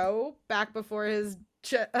Theroux, back before his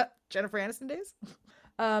Jennifer Aniston days.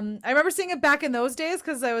 I remember seeing it back in those days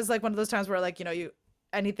because I was like one of those times where like,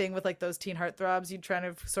 anything with like those teen heartthrobs you'd try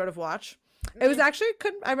to sort of watch. It was actually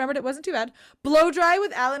I remembered it wasn't too bad. Blow Dry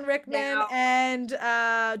with Alan Rickman and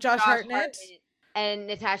Josh Hartnett and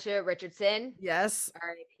Natasha Richardson. Yes.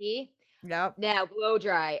 R.I.P. Yep. Now Blow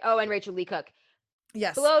Dry. Oh, and Rachel Lee Cook.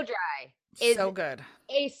 Yes. Blow Dry is so good.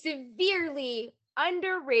 A severely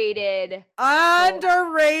underrated.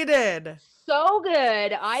 So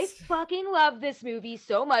good. I fucking love this movie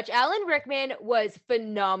so much. Alan Rickman was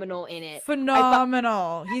phenomenal in it.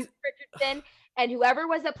 Phenomenal. He's Richardson and whoever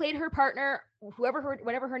was that played her partner,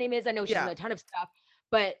 whatever her name is. I know she's in a ton of stuff,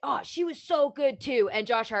 but she was so good too. And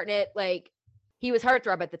Josh Hartnett, like, he was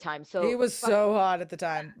heartthrob at the time. So he was so hot at the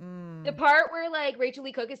time. The part where like Rachel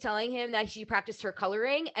Lee Cook is telling him that she practiced her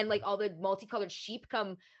coloring and like all the multicolored sheep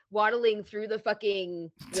come waddling through the fucking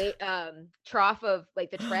trough of like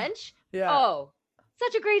the trench. Yeah. Oh,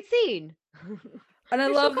 such a great scene. And I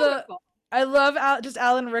love just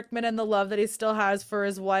Alan Rickman and the love that he still has for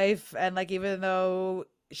his wife. And like, even though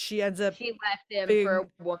she left him for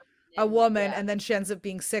a woman and then she ends up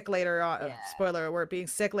being sick later on. Spoiler alert, being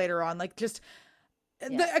sick later on. Like just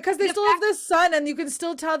because they still have this son and you can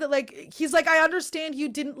still tell that like he's like, I understand you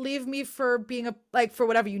didn't leave me for being for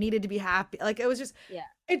whatever you needed to be happy. Like it was just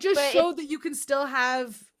it just showed that you can still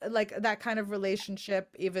have like that kind of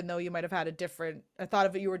relationship even though you might have had I thought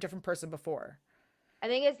of it, you were a different person before. I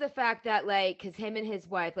think it's the fact that like because him and his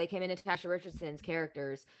wife, like him and Natasha Richardson's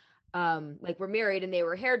characters like were married and they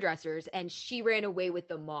were hairdressers and she ran away with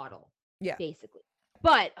the model basically.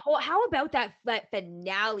 But how about that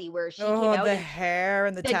finale where she came out the hair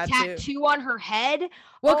and the tattoo on her head?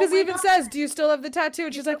 Well, because he even says, "Do you still have the tattoo?"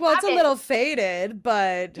 And she's like, "Well, it's a little faded,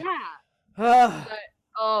 but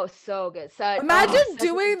so good." Imagine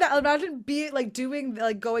doing that. Imagine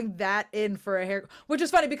going that in for a hair, which is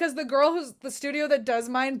funny because the girl who's the studio that does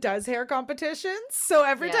mine does hair competitions. So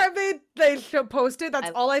every time they post it, that's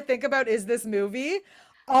all I think about is this movie.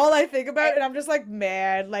 All I think about, and I'm just like,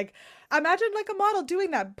 man, like. Imagine like a model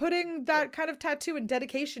doing that, putting that kind of tattoo in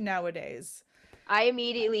dedication nowadays. I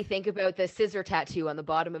immediately think about the scissor tattoo on the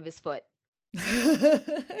bottom of his foot.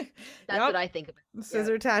 That's what I think about.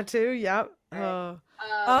 Scissor tattoo, yep. Right.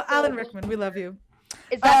 Alan Rickman, we love you.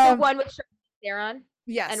 Is that the one with Charlize Theron?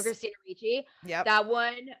 Yes. And Christina Ricci? Yep. That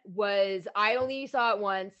one I only saw it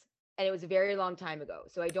once, and it was a very long time ago,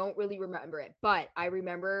 so I don't really remember it. But I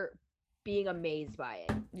remember being amazed by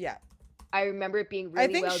it. Yeah. I remember it being really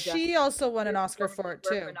well done. I think she also won an Oscar for it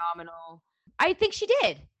too. Phenomenal. I think she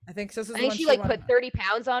did. I think so. I think she like put 30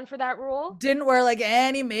 pounds on for that role. Didn't wear like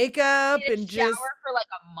any makeup and just for like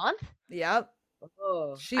a month. Yep.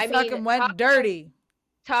 Oh, she fucking went dirty.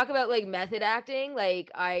 Talk about like method acting. Like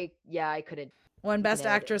I couldn't. Won Best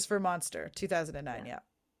Actress for Monster, 2009. Yeah.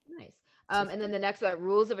 And then the next one,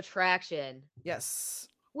 Rules of Attraction. Yes.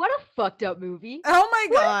 What a fucked up movie. Oh my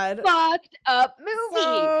God. Fucked up movie.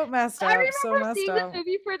 So messed up. I remember seeing this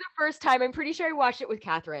movie for the first time. I'm pretty sure I watched it with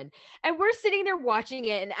Catherine. And we're sitting there watching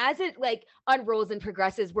it. And as it like unrolls and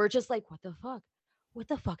progresses, we're just like, what the fuck? What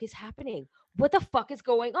the fuck is happening? What the fuck is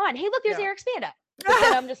going on? Hey, look, there's Eric Spanda. But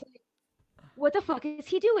then I'm just like, what the fuck is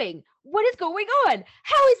he doing? What is going on?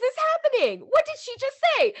 How is this happening? What did she just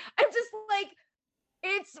say? I'm just like,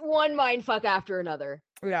 it's one mind fuck after another.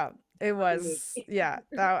 Yeah. It was, yeah.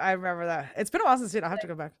 I remember that. It's been a while since I've seen it. I'll have to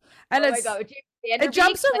go back. And it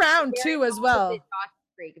jumps around too as well. Dawson's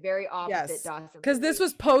Creek, very opposite Dawson's Creek. Because this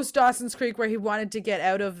was post Dawson's Creek where he wanted to get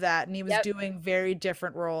out of that, and he was doing very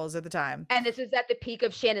different roles at the time. And this was at the peak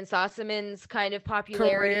of Shannon Sossaman's kind of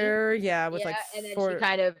popularity. Career, with like and then she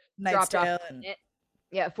kind of dropped off.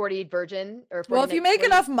 Yeah, 40 Virgin or 40 well, if you make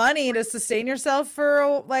enough money to sustain yourself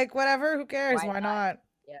for like whatever, who cares? Why not?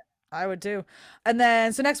 I would too. And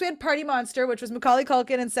then, so next we had Party Monster, which was Macaulay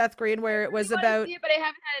Culkin and Seth Green, where it was about. See it, but I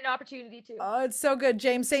haven't had an opportunity to. Oh, it's so good.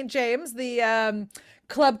 James St. James, the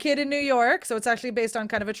club kid in New York. So it's actually based on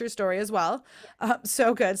kind of a true story as well.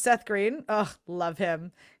 So good. Seth Green. Oh, love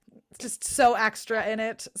him. Just so extra in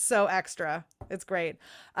it. So extra. It's great.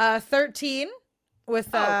 13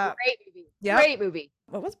 with. Great movie. Yeah. Great movie.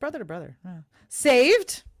 What was Brother to Brother?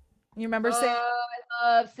 Saved. You remember Saved? I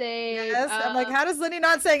love Saved. Yes. I'm like, how does Lindy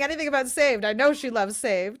not saying anything about Saved? I know she loves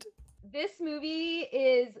Saved. This movie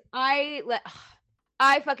is I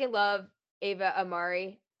fucking love Ava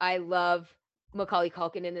Amari. I love Macaulay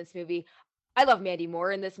Culkin in this movie. I love Mandy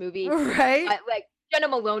Moore in this movie. Right. Like Jenna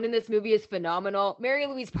Malone in this movie is phenomenal. Mary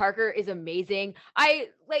Louise Parker is amazing.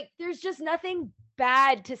 There's just nothing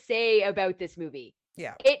bad to say about this movie.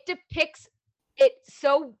 Yeah. It depicts it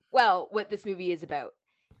so well what this movie is about.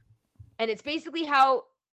 And it's basically how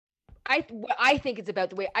what I think it's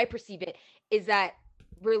about, the way I perceive it, is that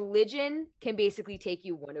religion can basically take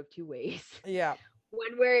you one of two ways. Yeah.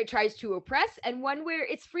 One where it tries to oppress, and one where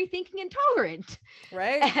it's free thinking and tolerant.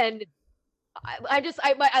 Right. And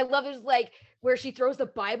I love it, like where she throws the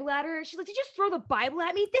Bible at her, and she's like, "Did you just throw the Bible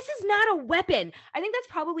at me? This is not a weapon." I think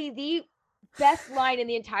that's probably the best line in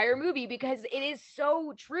the entire movie, because it is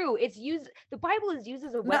so true. The Bible is used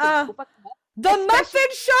as a weapon. The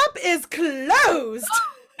muffin shop is closed.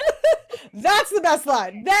 That's the best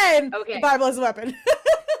line. Then the Bible is a weapon. All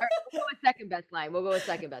right, we'll go with second best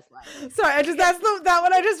line. Sorry, that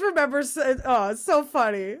one I just remember. It's so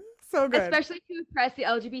funny. So good. Especially to impress the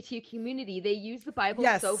LGBT community. They use the Bible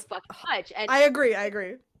so fucking much. And I agree.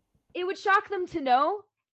 It would shock them to know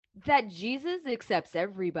that Jesus accepts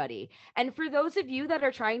everybody. And for those of you that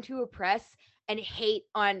are trying to oppress and hate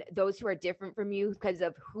on those who are different from you because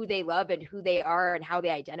of who they love and who they are and how they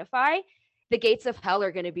identify, the gates of hell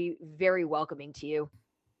are going to be very welcoming to you.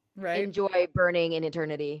 Right. Enjoy burning in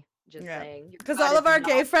eternity. Just saying. Because all of our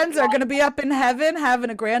gay friends are going to be up in heaven having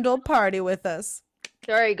a grand old party with us.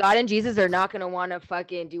 Sorry, God and Jesus are not going to want to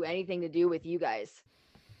fucking do anything to do with you guys.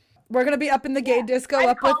 We're going to be up in the gay disco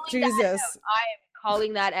up with Jesus. I am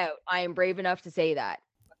calling that out. I am brave enough to say that.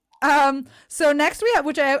 So next we have,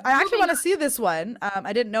 which I actually want to see this one.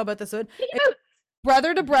 I didn't know about this one.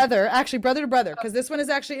 Brother to Brother, because this one is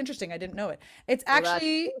actually interesting. I didn't know it. It's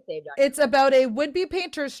actually, it's about a would-be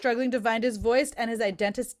painter struggling to find his voice and his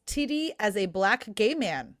identity as a Black gay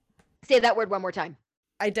man. Say that word one more time.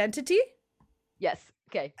 Identity? Yes.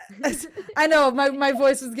 Okay. I know my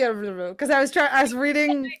voice was getting because I was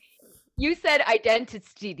reading. You said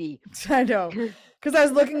identity. I know. Because I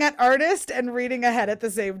was looking at artist and reading ahead at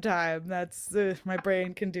the same time. That's my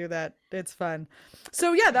brain can do that. It's fun.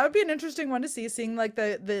 So yeah, that would be an interesting one to see, seeing like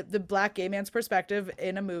the Black gay man's perspective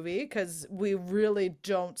in a movie, because we really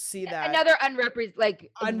don't see that. Another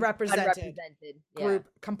unrepresented group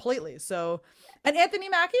completely. So, and Anthony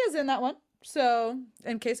Mackie is in that one. So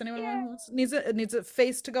in case anyone needs a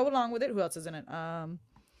face to go along with it, who else is in it?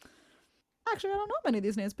 Actually, I don't know many of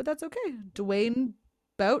these names, but that's okay. Dwayne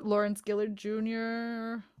Bout, Lawrence Gillard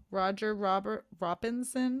Jr., Roger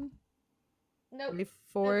Robinson, Ray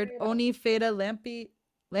Ford, Oni Feda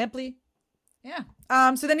Lampley. Yeah.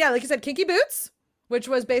 So then, like you said, Kinky Boots, which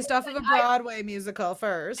was based off of a Broadway musical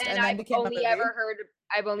first, and then became a movie.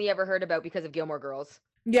 I've only ever heard about because of Gilmore Girls.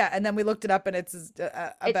 Yeah, and then we looked it up, and it's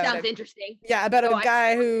about it sounds interesting. Yeah, about a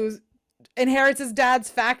guy who inherits his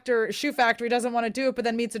dad's shoe factory, doesn't want to do it, but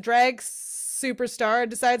then meets a drag superstar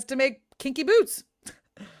and decides to make kinky boots.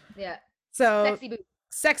 Yeah. So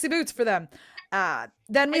sexy boots for them.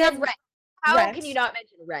 Then we have How can you not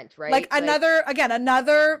mention Rent, right? Like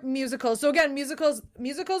another musical. So again, musicals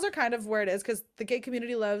are kind of where it is because the gay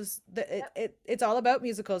community loves it's all about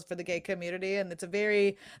musicals for the gay community, and that's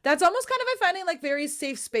almost kind of I finding like very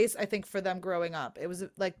safe space I think for them growing up. It was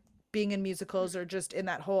like being in musicals or just in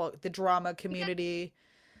that whole the drama community.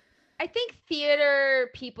 I think theater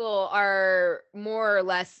people are more or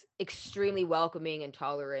less extremely welcoming and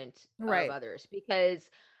tolerant of others because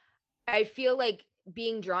I feel like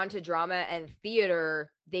being drawn to drama and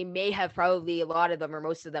theater, they may have probably a lot of them or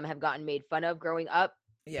most of them have gotten made fun of growing up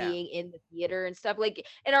being in the theater and stuff. Like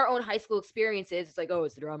in our own high school experiences, it's like, oh,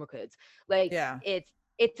 it's the drama kids. Like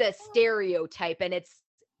it's a stereotype and it's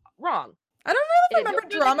wrong. I don't really remember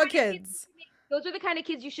drama kids. Those are the kind of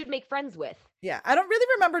kids you should make friends with. Yeah, I don't really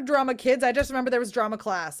remember drama kids. I just remember there was drama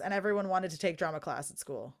class and everyone wanted to take drama class at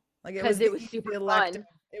school. Like it was super elective. Fun.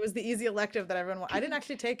 It was the easy elective that everyone I didn't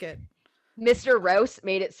actually take it. Mr. Rouse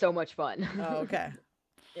made it so much fun. Oh, okay.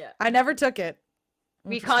 Yeah. I never took it.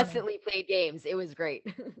 We constantly played games. It was great.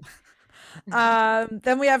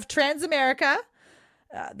 Then we have Transamerica.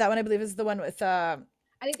 That one I believe is the one with I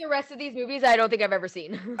think the rest of these movies I don't think I've ever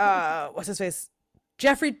seen. What's his face?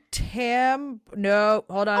 Jeffrey Tam. No,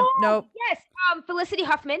 hold on. Oh, no. Yes. Felicity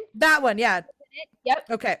Huffman. That one, yeah. Yep.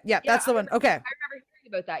 Okay. Yeah, that's the one. Okay. I remember hearing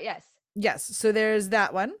about that. Yes. Yes. So there's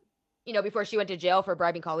that one. You know, before she went to jail for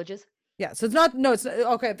bribing colleges. Yeah. So it's not. No. It's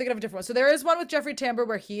okay. I'm thinking of a different one. So there is one with Jeffrey Tambor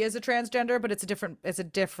where he is a transgender, but it's a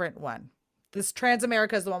different one. This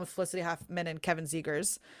Transamerica is the one with Felicity Huffman and Kevin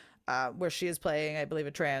Zegers, where she is playing, I believe,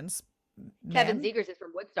 a trans. Kevin Zegers is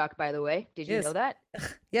from Woodstock, by the way. Did you know that?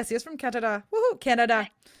 Yes, he is from Canada. Woohoo, Canada.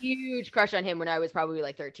 Huge crush on him when I was probably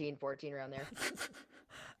like 13, 14, around there.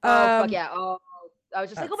 Fuck yeah. Oh, I was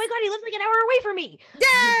just like, oh my God, he lives like an hour away from me.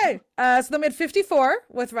 Yay! So then we had 54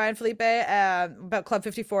 with Ryan Felipe about Club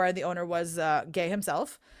 54, and the owner was gay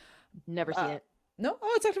himself. Never seen it. No?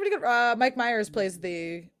 Oh, it's actually pretty good. Mike Myers plays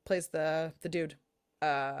the dude.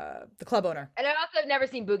 The club owner. And I also have never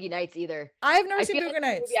seen Boogie Nights either. I've never seen Boogie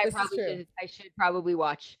Nights. I should probably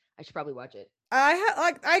watch it.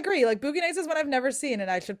 I agree. Like Boogie Nights is one I've never seen, and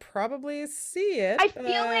I should probably see it. I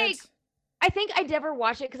feel like I think I never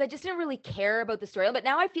watched it because I just didn't really care about the story. But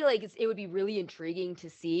now I feel like it would be really intriguing to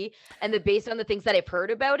see. And based on the things that I've heard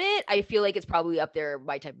about it, I feel like it's probably up there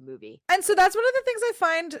my type of movie. And so that's one of the things I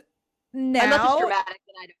find now. Unless it's dramatic,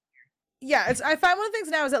 then I don't. Yeah, I find one of the things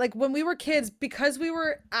now is that like when we were kids, because we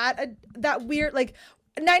were at that weird like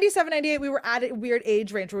 97, 98, we were at a weird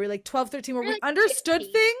age range where we were like 12, 13, where we understood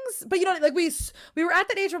 15. Things, but you know, like we were at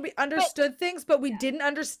that age where we understood things, but we didn't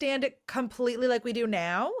understand it completely like we do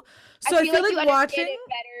now. So I feel like watching it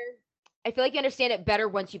better. I feel like you understand it better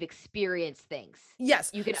once you've experienced things.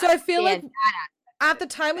 Yes. You can. So I feel like at the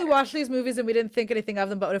time we watched these movies and we didn't think anything of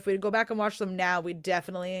them, but if we go back and watch them now, we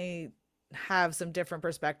definitely have some different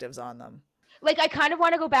perspectives on them. Like I kind of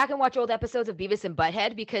want to go back and watch old episodes of Beavis and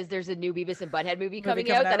Butthead because there's a new Beavis and Butthead movie coming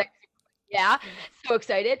out. So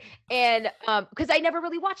excited. And because I never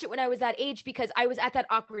really watched it when I was that age because I was at that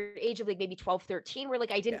awkward age of like maybe 12, 13 where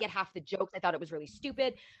like I didn't get half the jokes. I thought it was really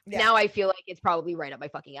stupid. Yeah. Now I feel like it's probably right up my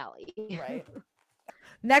fucking alley. Right.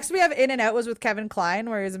 Next we have In and Out was with Kevin Kline,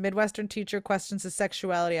 where he's a Midwestern teacher questions his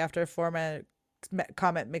sexuality after a former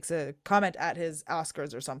makes a comment at his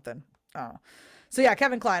Oscars or something. Oh, so yeah,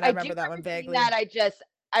 Kevin Kline. I remember that one vaguely. I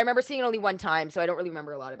remember seeing it only one time, so I don't really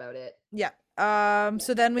remember a lot about it. Yeah.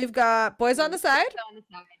 So then we've got Boys on the Side,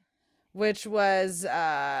 which was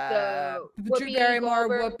Drew Barrymore,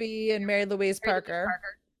 Whoopi, and Mary Louise Parker.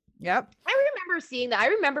 Yep. I remember seeing that. I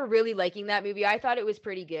remember really liking that movie. I thought it was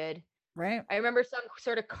pretty good. Right. I remember some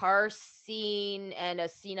sort of car scene and a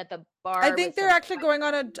scene at the bar. I think they're actually going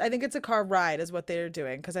on I think it's a car ride is what they're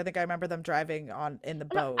doing because I think I remember them driving in the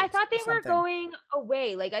boat. I thought they were going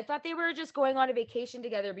away. Like I thought they were just going on a vacation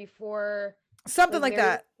together before. Something like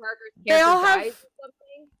that. They all have.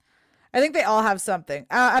 I think they all have something.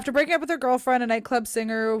 After breaking up with her girlfriend, a nightclub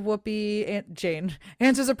singer, Whoopi Jane,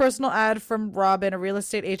 answers a personal ad from Robin, a real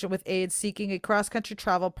estate agent with AIDS, seeking a cross-country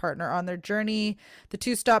travel partner. On their journey, the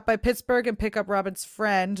two stop by Pittsburgh and pick up Robin's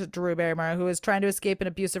friend, Drew Barrymore, who is trying to escape an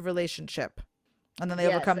abusive relationship. And then they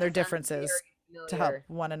overcome their differences to help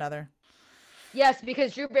one another. Yes,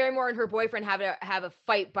 because Drew Barrymore and her boyfriend have a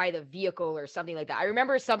fight by the vehicle or something like that. I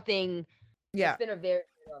remember something. Yeah. It's been a very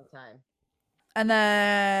long time. And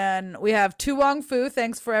then we have Tu Wong Fu,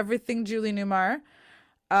 Thanks for Everything, Julie Newmar.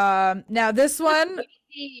 Now this one,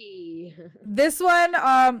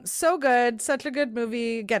 so good, such a good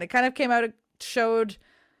movie. Again, it kind of came out, it showed,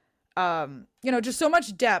 just so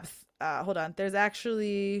much depth. Hold on, there's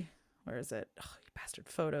actually, where is it? Oh, you bastard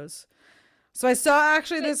photos. So I saw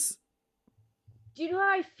actually this. Do you know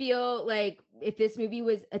how I feel like if this movie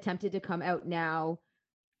was attempted to come out now,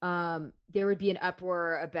 there would be an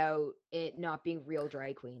uproar about it not being real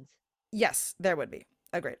drag queens? Yes, there would be.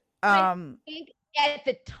 Agreed. I think at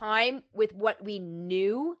the time, with what we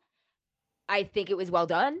knew, I think it was well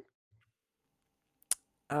done.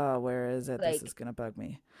 Oh, where is it? Like, this is gonna bug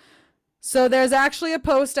me. So there's actually a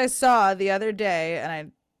post I saw the other day, and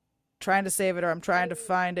I'm trying to save it, or I'm trying to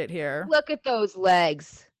find it here. Look at those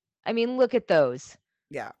legs. I mean, look at those.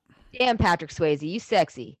 Yeah. Damn, Patrick Swayze, you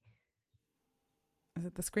sexy. Is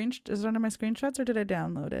it the screen? Is it under my screenshots, or did I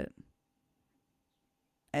download it?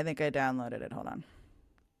 I think I downloaded it. Hold on.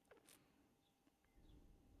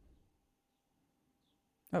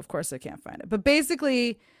 Of course I can't find it. But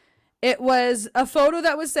basically, it was a photo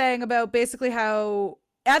that was saying about basically how,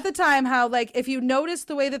 at the time, how, like, if you notice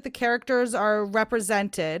the way that the characters are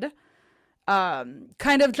represented,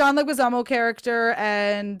 kind of John Leguizamo character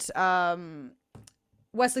and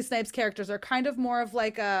Wesley Snipes characters are kind of more of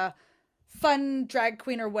like a fun drag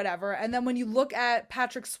queen or whatever. And then when you look at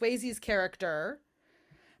Patrick Swayze's character,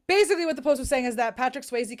 basically what the post was saying is that Patrick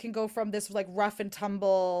Swayze can go from this like rough and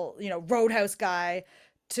tumble, you know, roadhouse guy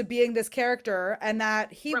to being this character, and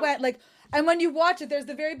that he went like, and when you watch it, there's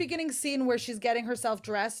the very beginning scene where she's getting herself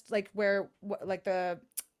dressed, like where like the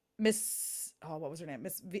Miss, oh, what was her name?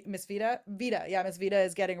 Miss Vida. Yeah, Miss Vida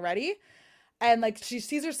is getting ready. And like she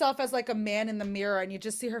sees herself as like a man in the mirror, and you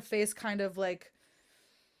just see her face kind of like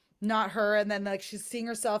not her, and then like she's seeing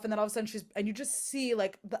herself, and then all of a sudden and you just see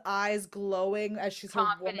like the eyes glowing as she's her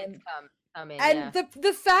woman. And yeah.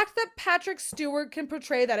 the fact that Patrick Stewart can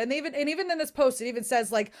portray that, and even in this post it even says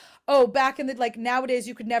like, oh, back in the, like, nowadays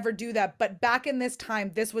you could never do that, but back in this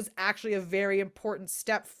time this was actually a very important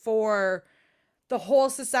step for the whole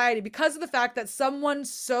society, because of the fact that someone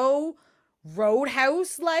so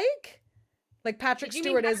Roadhouse like Patrick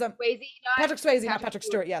Stewart is Patrick Swayze, not Patrick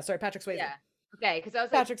Stewart. Yeah, sorry, Patrick Swayze. Yeah. Okay, because I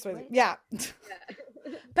was Patrick Swayze. Yeah.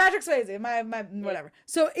 Patrick Swayze, my whatever.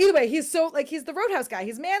 So either way, he's so like, he's the Roadhouse guy.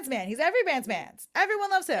 He's man's man. He's every man's man. Everyone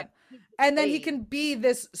loves him. And then he can be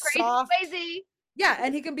this soft. Crazy. Yeah,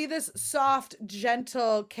 and he can be this soft,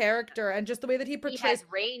 gentle character, and just the way that he portrays. He has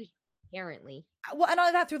range, apparently. Well, and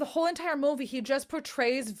all that through the whole entire movie, he just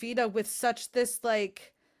portrays Vida with such this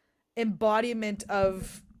like embodiment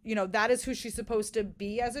of, you know, that is who she's supposed to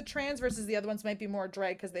be as a trans, versus the other ones might be more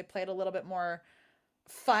drag because they play it a little bit more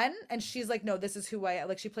fun, and she's like, no, this is who I am.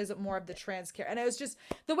 Like, she plays it more of the trans character, and it was just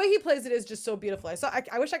the way he plays it is just so beautiful.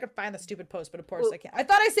 I wish I could find the stupid post, but of course I can't. I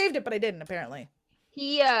thought I saved it, but I didn't, apparently.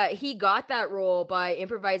 He got that role by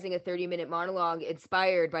improvising a 30-minute monologue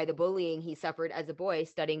inspired by the bullying he suffered as a boy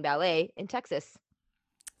studying ballet in Texas.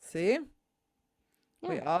 See? Yeah.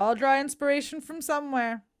 We all draw inspiration from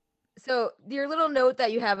somewhere. So your little note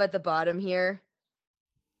that you have at the bottom here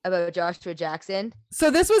about Joshua Jackson. So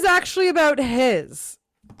this was actually about his.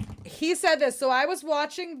 He said this. So I was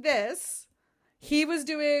watching this. He was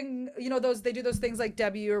doing, you know, they do those things like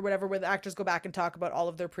W or whatever, where the actors go back and talk about all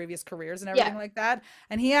of their previous careers and everything like that.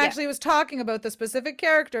 And he actually was talking about the specific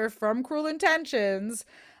character from Cruel Intentions,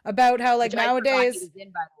 about how like nowadays, he was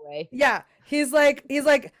in, by the way. Yeah, he's like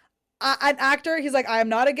an actor. He's like, I'm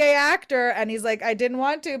not a gay actor, and he's like, I didn't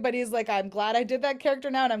want to, but he's like, I'm glad I did that character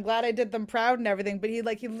now, and I'm glad I did them proud and everything. But he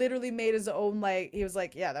literally made his own, like, he was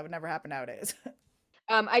like, yeah, that would never happen nowadays.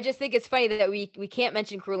 I just think it's funny that we can't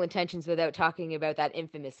mention Cruel Intentions without talking about that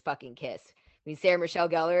infamous fucking kiss. I mean, Sarah Michelle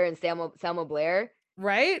Gellar and Selma Blair,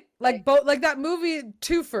 right? Like both, like that movie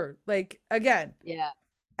twofer, like again. Yeah.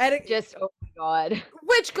 And it, just, oh my god.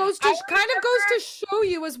 Which goes to kind of goes to show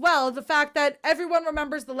you as well the fact that everyone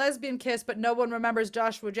remembers the lesbian kiss, but no one remembers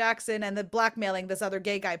Joshua Jackson and the blackmailing this other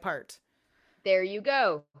gay guy part. There you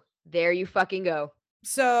go. There you fucking go.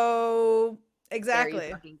 So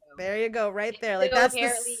exactly. There you go, right there. Like, that's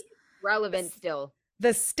apparently relevant still.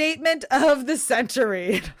 The statement of the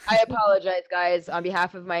century. I apologize, guys. On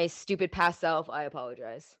behalf of my stupid past self, I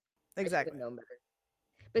apologize. Exactly.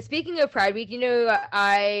 But speaking of Pride Week, you know,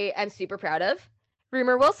 I am super proud of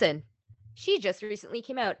Rumor Wilson. She just recently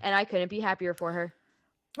came out, and I couldn't be happier for her.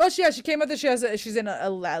 Well, she came out that she's in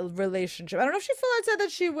a relationship. I don't know if she said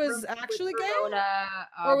that she was actually gay.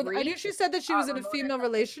 I knew she said that she was in a female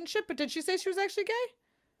relationship, but did she say she was actually gay?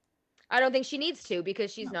 I don't think she needs to,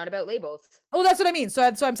 because she's not about labels. Oh, that's what I mean. So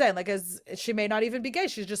I'm saying, like, she may not even be gay.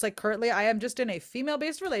 She's just like, currently, I am just in a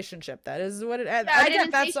female-based relationship. That is what it. Yeah, I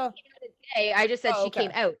didn't say she came out as gay. I just said she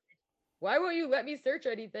came out. Why won't you let me search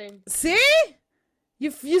anything? See? You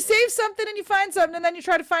save something and you find something, and then you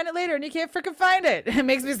try to find it later and you can't freaking find it. It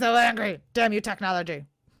makes me so angry. Damn you, technology.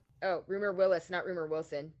 Oh, Rumor Willis, not Rumor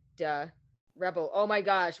Wilson. Duh. Rebel. Oh my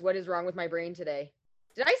gosh, what is wrong with my brain today?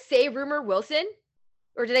 Did I say Rumor Wilson?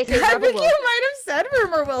 Or did I say I Rebel think Wilson? you might have said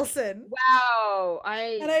Rumor Wilson. Wow.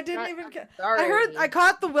 I didn't even. Sorry. I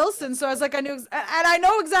caught the Wilson, so I was like, I knew, and I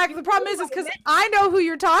know exactly. The problem is because I know who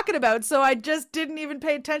you're talking about, so I just didn't even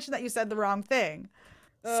pay attention that you said the wrong thing.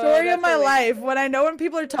 Story of my life. When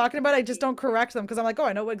people are talking about it, I just don't correct them because I'm like, oh,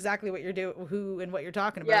 I know exactly what you're doing, who and what you're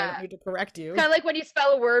talking about. I don't need to correct you. Kind of like when you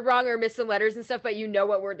spell a word wrong or miss some letters and stuff, but you know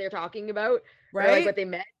what word they're talking about, right? Or like what they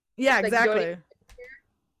meant. Yeah, like, exactly.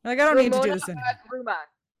 Like I don't need to do this.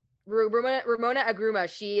 Ramona Agruma,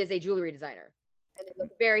 she is a jewelry designer, and they look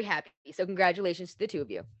very happy. So congratulations to the two of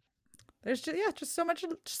you. There's just so much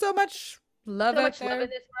love out there. Love in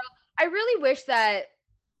this world. I really wish that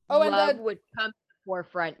love would come to the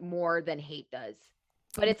forefront more than hate does.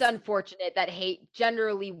 But it's unfortunate that hate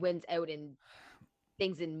generally wins out in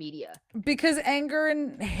things in media. Because anger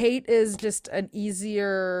and hate is just an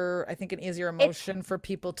easier emotion for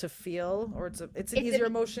people to feel, or it's an easier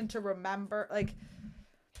emotion to remember. Like,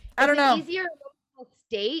 I don't know. It's an easier emotional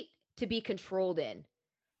state to be controlled in.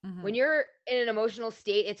 Mm-hmm. When you're in an emotional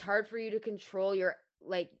state, it's hard for you to control your,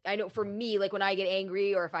 like, I know for me, like when I get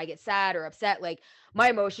angry or if I get sad or upset, like my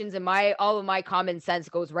emotions and all of my common sense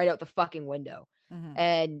goes right out the fucking window. Mm-hmm.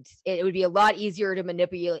 And it would be a lot easier to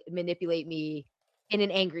manipulate me in an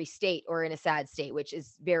angry state or in a sad state, which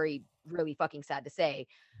is really fucking sad to say,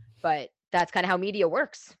 but that's kind of how media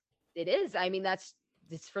works. It is. I mean,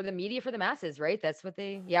 it's for the media, for the masses, right? That's what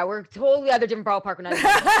we're totally other different ballpark. We're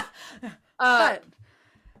not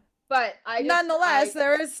but nonetheless,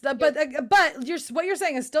 there is, but what you're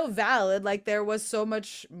saying is still valid. Like there was so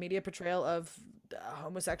much media portrayal of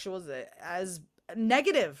homosexuals as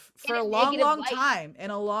negative for a long time.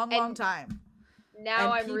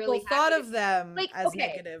 Now and I'm really thought of them as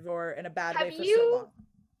negative or in a bad way for so long.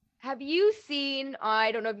 Have you seen?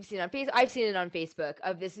 I don't know if you've seen it on Facebook. I've seen it on Facebook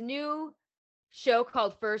of this new show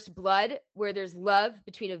called First Blood, where there's love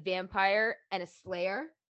between a vampire and a slayer.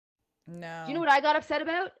 No. Do you know what I got upset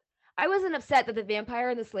about? I wasn't upset that the vampire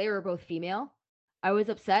and the slayer are both female. I was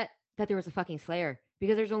upset that there was a fucking slayer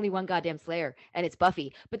because there's only one goddamn slayer and it's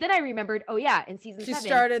Buffy. But then I remembered, oh yeah, in season 7, she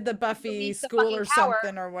started the Buffy school or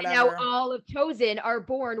something or whatever. And now all of Chosen are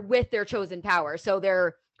born with their chosen power. So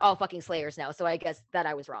they're all fucking slayers now. So I guess that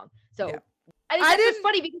I was wrong. So yeah. I think that's just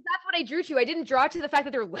funny because that's what I drew to. I didn't draw to the fact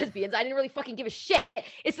that they're lesbians. I didn't really fucking give a shit.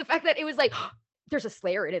 It's the fact that it was like, oh, there's a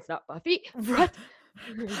slayer and it's not Buffy. What?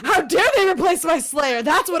 How dare they replace my slayer?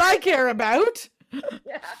 That's what I care about.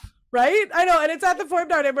 Yeah. Right? I know. And it's at the point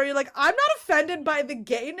now where you're like, I'm not offended by the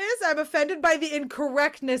gayness. I'm offended by the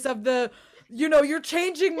incorrectness of you're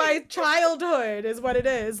changing my childhood is what it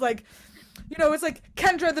is. Like, it's like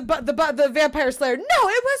Kendra, the vampire slayer. No,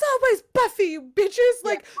 it was always Buffy, bitches.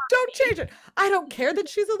 Like, don't change it. I don't care that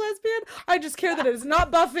she's a lesbian. I just care that it is not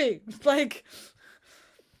Buffy. Like,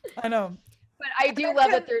 I know. But I do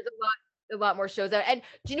love that there's a lot more shows out. And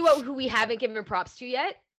do you know who we haven't given props to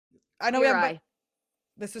yet? I know Queer Eye.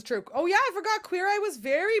 This is true. Oh yeah, I forgot. Queer Eye was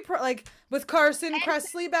very with Carson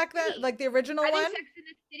Kressley back then, like the original one. Sex and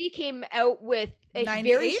the City came out with a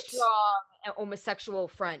very strong homosexual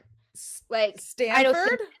front. Like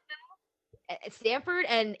Stanford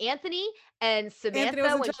and Anthony and Samantha. Anthony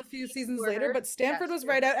was until a few seasons later, but Stanford was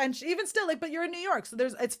right out, and even still, like, but you're in New York, so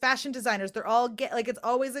it's fashion designers. They're all gay. Like, it's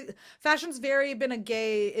always fashion's been a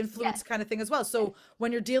gay influence kind of thing as well. So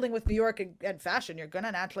when you're dealing with New York and fashion, you're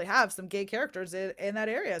gonna naturally have some gay characters in that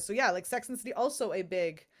area. So yeah, like Sex and the City, also a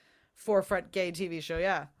big forefront gay TV show.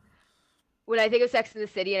 Yeah. When I think of Sex and the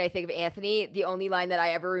City and I think of Anthony, the only line that I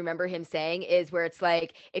ever remember him saying is where it's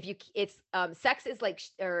like, sex is like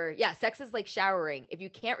showering. If you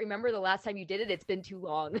can't remember the last time you did it, it's been too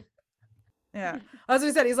long. Yeah. As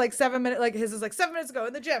we said, he's like 7 minutes, like his is like 7 minutes ago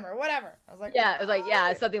in the gym or whatever. I was like, yeah, it was like,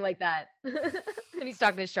 yeah, something like that. And he's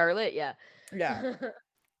talking to Charlotte. Yeah. Yeah.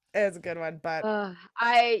 It's a good one, but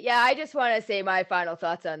I just want to say my final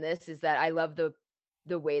thoughts on this is that I love the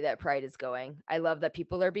way that Pride is going. I love that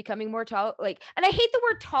people are becoming more and I hate the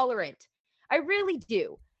word tolerant. I really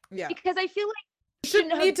do. Yeah. Because I feel like you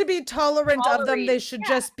shouldn't need to be tolerant of them. They should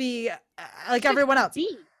just be like everyone else.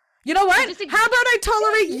 You know what? How about I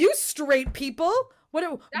tolerate you straight people? Why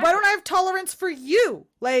don't I have tolerance for you?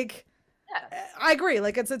 Like, I agree.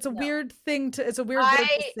 Like it's a weird thing it's a weird word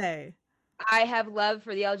to say. I have love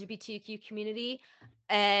for the LGBTQ community.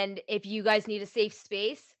 And if you guys need a safe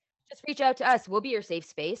space, just reach out to us. We'll be your safe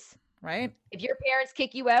space. Right. If your parents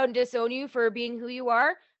kick you out and disown you for being who you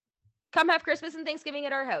are, come have Christmas and Thanksgiving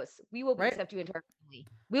at our house. We will accept you into our family.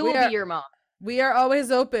 We will be your mom. We are always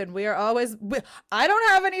open. I don't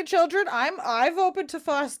have any children. I've open to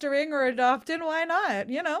fostering or adopting. Why not?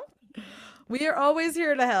 We are always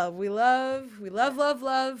here to help. We love,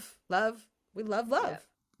 love. We love. Yeah.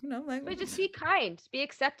 You know, like, but just be kind, be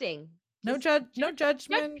accepting. No judgment. Judge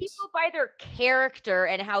people by their character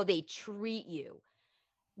and how they treat you,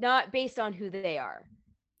 not based on who they are.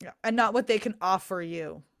 Yeah, and not what they can offer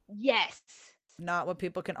you. Yes. Not what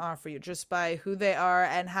people can offer you, just by who they are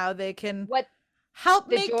and how they can what help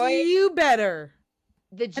make you better.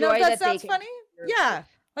 The joy that sounds funny. Yeah,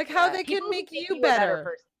 like how they can make you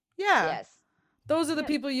better. Yeah. Yes. Those are the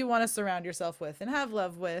people you want to surround yourself with and have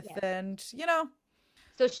love with, and you know.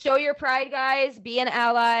 So show your pride, guys. Be an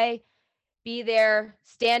ally. Be there.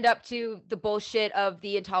 Stand up to the bullshit of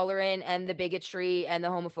the intolerant and the bigotry and the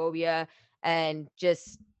homophobia, and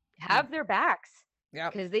just have their backs. Yeah,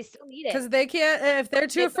 because they still need it. Because they can't, if they're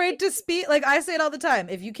too afraid to speak, like I say it all the time,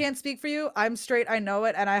 if you can't speak for you, I'm straight, I know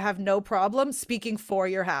it, and I have no problem speaking for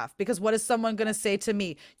your half. Because what is someone going to say to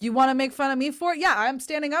me? You want to make fun of me for it? Yeah, I'm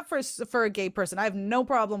standing up for a gay person. I have no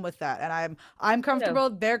problem with that. And I'm comfortable,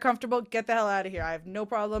 they're comfortable, get the hell out of here. I have no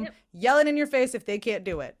problem yelling in your face if they can't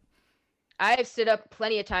do it. I have stood up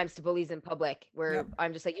plenty of times to bullies in public where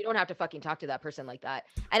I'm just like, you don't have to fucking talk to that person like that.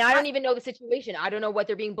 And I don't even know the situation. I don't know what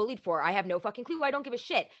they're being bullied for. I have no fucking clue. I don't give a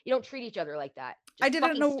shit. You don't treat each other like that. I did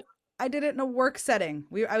it in a work setting.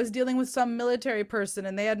 I was dealing with some military person,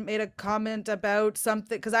 and they had made a comment about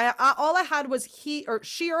something, because all I had was he or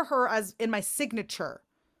she or her as in my signature.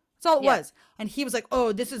 That's all it was. And he was like,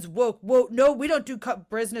 "Oh, this is woke. Woke. No, we don't do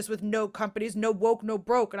business with no companies. No woke, no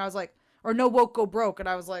broke." And I was like, or no woke, go broke. And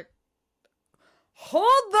I was like, hold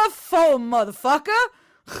the phone,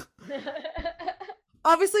 motherfucker.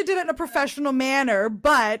 Obviously did it in a professional manner,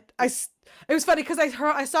 but it was funny because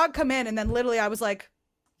I saw it come in, and then literally I was like,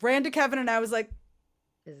 ran to Kevin, and I was like,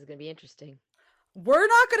 this is gonna be interesting. We're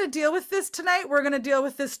not going to deal with this tonight. We're going to deal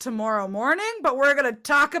with this tomorrow morning, but we're going to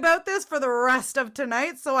talk about this for the rest of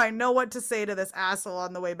tonight, so I know what to say to this asshole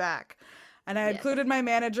on the way back. And I included my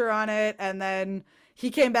manager on it, and then he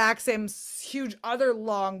came back, same huge other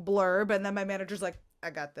long blurb, and then my manager's like, "I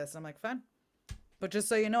got this." I'm like, "Fine." But just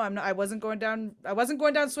so you know, I wasn't going down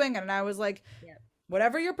swinging, and I was like,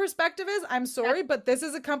 whatever your perspective is, I'm sorry, but this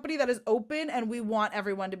is a company that is open, and we want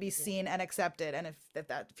everyone to be seen and accepted. And if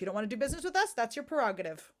you don't want to do business with us, that's your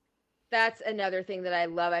prerogative. That's another thing that I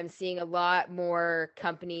love. I'm seeing a lot more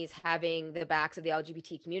companies having the backs of the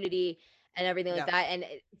LGBT community and everything like that, and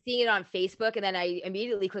seeing it on Facebook, and then I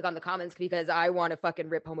immediately click on the comments because I want to fucking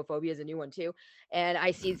rip homophobia as a new one too. And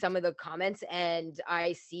I see some of the comments, and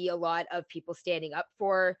I see a lot of people standing up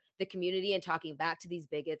for the community and talking back to these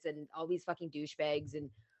bigots and all these fucking douchebags and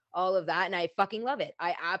all of that. And I fucking love it.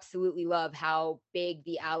 I absolutely love how big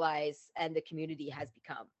the allies and the community has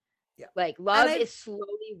become. Yeah, like love is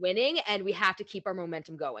slowly winning, and we have to keep our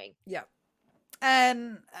momentum going. Yeah,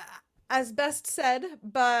 and as best said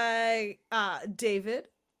by David,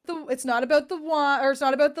 it's not about the wine, or it's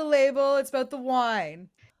not about the label, it's about the wine.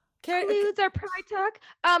 Concludes our pride talk.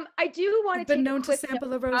 I do want to take known to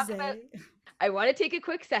sample a rosé. I want to take a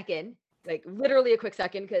quick second, like literally a quick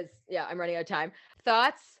second, because I'm running out of time.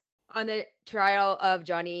 Thoughts on the trial of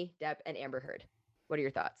Johnny Depp and Amber Heard? What are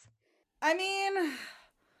your thoughts? I mean,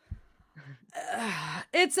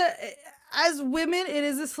 as women, it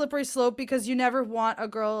is a slippery slope, because you never want a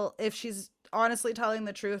girl, if she's honestly telling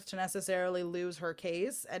the truth, to necessarily lose her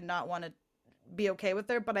case and not want to be okay with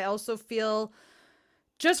her. But I also feel,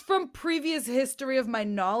 just from previous history of my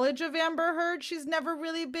knowledge of Amber Heard, she's never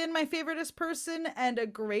really been my favoriteest person, and a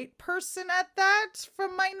great person at that,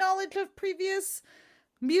 from my knowledge of previous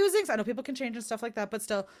musings. I know people can change and stuff like that, but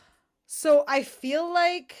still. So I feel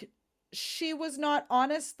like she was not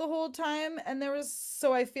honest the whole time, and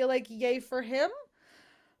so I feel like yay for him.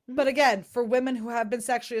 But again, for women who have been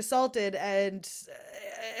sexually assaulted, and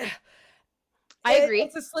I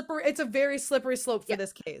agree, it's a very slippery slope for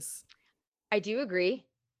this case. I do agree.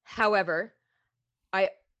 However, I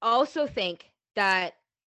also think that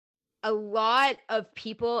a lot of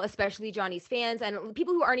people, especially Johnny's fans and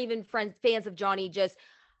people who aren't even fans of Johnny, just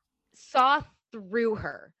saw through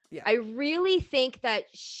her. Yeah. I really think that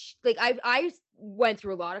I went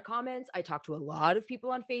through a lot of comments. I talked to a lot of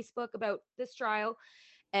people on Facebook about this trial,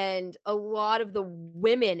 and a lot of the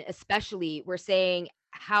women especially were saying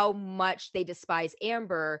how much they despise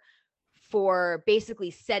Amber for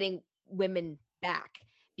basically setting women back,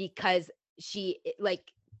 because she, like,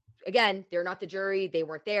 again, they're not the jury, they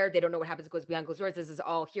weren't there, they don't know what happens goes behind closed doors, this is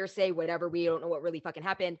all hearsay, whatever, we don't know what really fucking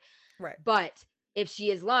happened. Right. But if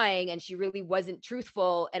she is lying and she really wasn't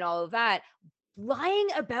truthful and all of that, lying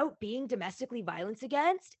about being domestically violence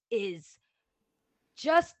against is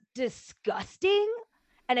just disgusting.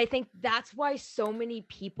 And I think that's why so many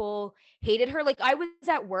people hated her. Like, I was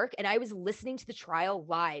at work and I was listening to the trial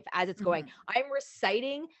live as it's going. I'm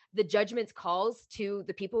reciting the judgment's calls to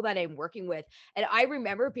the people that I'm working with. And I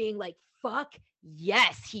remember being like, fuck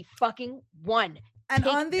yes, he fucking won. And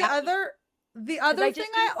on the other thing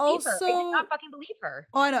I also did not fucking believe her.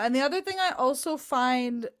 Oh, I know. And the other thing I also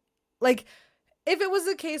find, like, if it was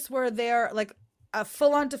a case where they're like a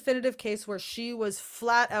full-on definitive case where she was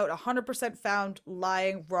flat out 100% found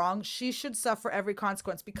lying wrong, she should suffer every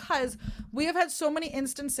consequence, because we have had so many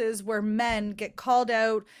instances where men get called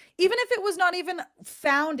out, even if it was not even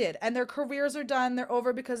founded, and their careers are done, they're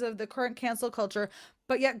over because of the current cancel culture.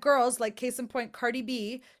 But yet girls, like case in point, Cardi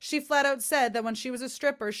B, she flat out said that when she was a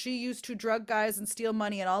stripper, she used to drug guys and steal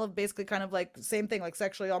money and all of basically kind of like same thing, like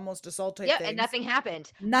sexually almost assault type things. And nothing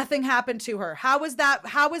happened. Nothing happened to her. How is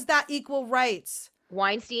that equal rights?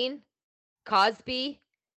 Weinstein, Cosby.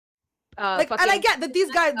 And I get that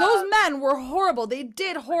these guys, those men were horrible. They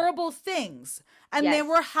did horrible things, and they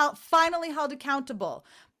were finally held accountable.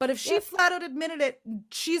 But if she flat out admitted it,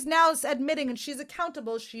 she's now admitting and she's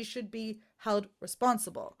accountable, she should be held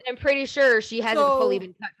responsible. And I'm pretty sure she hasn't fully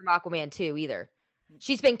been cut from Aquaman 2 either.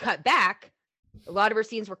 She's been cut back. A lot of her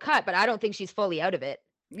scenes were cut, but I don't think she's fully out of it.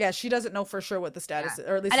 Yeah, she doesn't know for sure what the status is.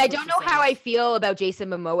 Or at least, and I don't know how I feel about Jason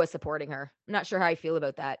Momoa supporting her. I'm not sure how I feel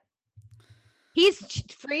about that. He's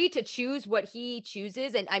free to choose what he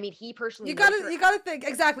chooses, and I mean, he personally. You gotta think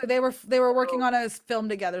exactly. They were working on a film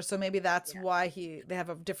together, so maybe that's why they have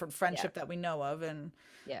a different friendship that we know of, and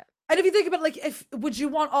And if you think about, like, would you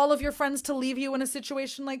want all of your friends to leave you in a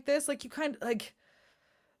situation like this? Like, you kind of like.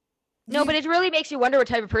 No, but it really makes you wonder what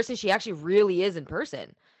type of person she actually really is in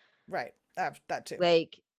person. Right. That too.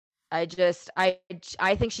 Like, I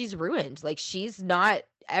think she's ruined. Like, she's not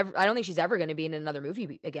ever. I don't think she's ever going to be in another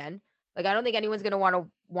movie again. Like, I don't think anyone's going to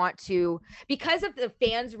want to, because of the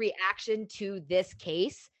fans' reaction to this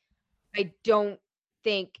case. I don't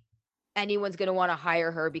think anyone's going to want to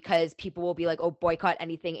hire her, because people will be like, oh, boycott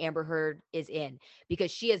anything Amber Heard is in,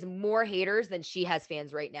 because she has more haters than she has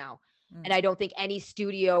fans right now. And I don't think any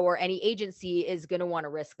studio or any agency is going to want to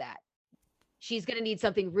risk that. She's going to need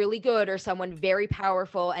something really good or someone very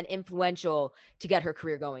powerful and influential to get her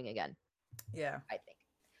career going again. Yeah. I think.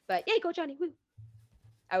 But yay, go Johnny. Woo.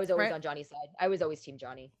 I was always on Johnny's side. I was always team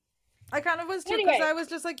Johnny. I kind of was too, because I was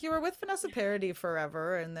just like, you were with Vanessa Paradis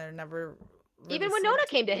forever, and they're never really even when Nona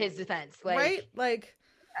came to his defense, like, right? Like,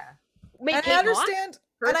 yeah.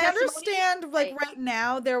 And I understand, like, right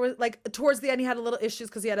now there was, like, towards the end he had a little issues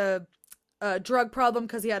because he had a drug problem,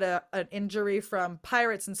 because he had an injury from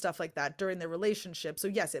pirates and stuff like that during their relationship. So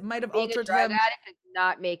yes, it might have altered him. Addict does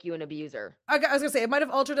not make you an abuser. I was gonna say it might have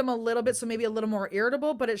altered him a little bit, so maybe a little more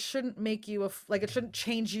irritable, but it shouldn't make you it shouldn't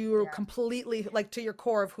change you completely, like, to your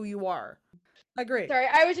core of who you are. I agree. Sorry,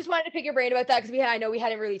 I was just wanted to pick your brain about that, because I know we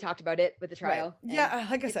hadn't really talked about it with the trial. Right. Yeah,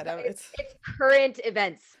 like I said, it's current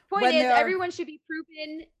events. Point is, everyone should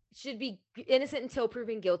be innocent until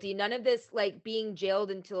proven guilty. None of this, like, being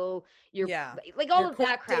jailed until you're like all of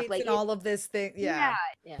that crap, like, and all of this thing. Yeah.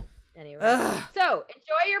 Anyway, so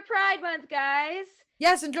enjoy your Pride Month, guys.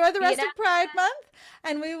 Yes, enjoy the rest of Pride Month,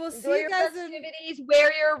 and we will see you guys festivities.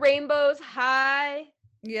 Wear your rainbows high.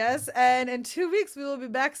 Yes, and in 2 weeks we will be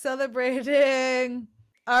back celebrating.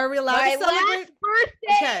 Are we allowed to celebrate? Last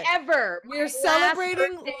birthday ever. We're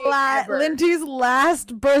celebrating Lindy's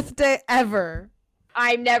last birthday ever.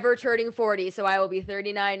 I'm never turning 40, so I will be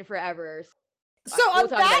 39 forever. So on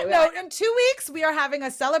that note, in 2 weeks, we are having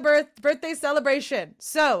a birthday celebration.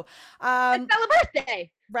 So,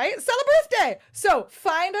 birthday. Right? Birthday. So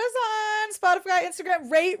find us on Spotify, Instagram,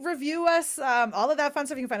 rate, review us, all of that fun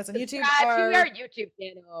stuff. You can find us on YouTube. Subscribe to our YouTube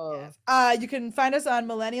channel. Yes. You can find us on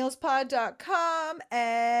millennialspod.com,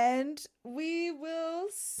 and we will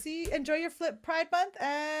enjoy your Flip Pride Month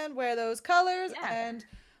and wear those colors, and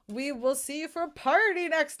we will see you for a party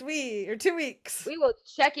next week or 2 weeks. We will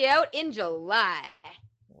check you out in July.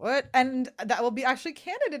 What? And that will be actually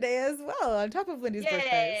Canada Day as well, on top of Lindy's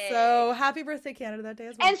birthday. So happy birthday, Canada, that day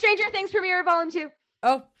as well. And Stranger Things premiere Volume 2.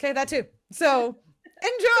 Oh, okay, that too. So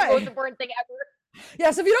enjoy. The most important thing ever.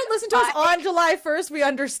 Yes, if you don't listen to us on July 1st, we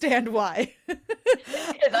understand why.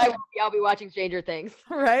 Because I'll be watching Stranger Things.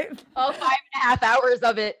 Right? All 5.5 hours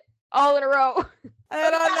of it, all in a row.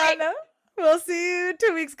 And on that note, we'll see you in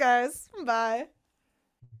 2 weeks, guys. Bye.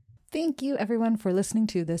 Thank you, everyone, for listening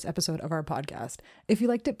to this episode of our podcast. If you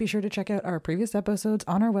liked it, be sure to check out our previous episodes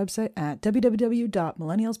on our website at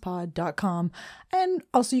www.millennialspod.com. And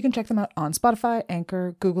also, you can check them out on Spotify,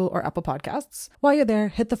 Anchor, Google, or Apple Podcasts. While you're there,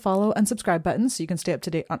 hit the follow and subscribe buttons so you can stay up to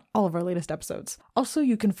date on all of our latest episodes. Also,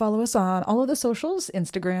 you can follow us on all of the socials,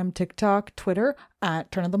 Instagram, TikTok, Twitter,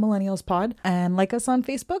 at Turn of the Millennials Pod, and like us on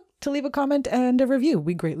Facebook to leave a comment and a review.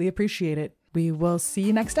 We greatly appreciate it. We will see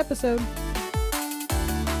you next episode.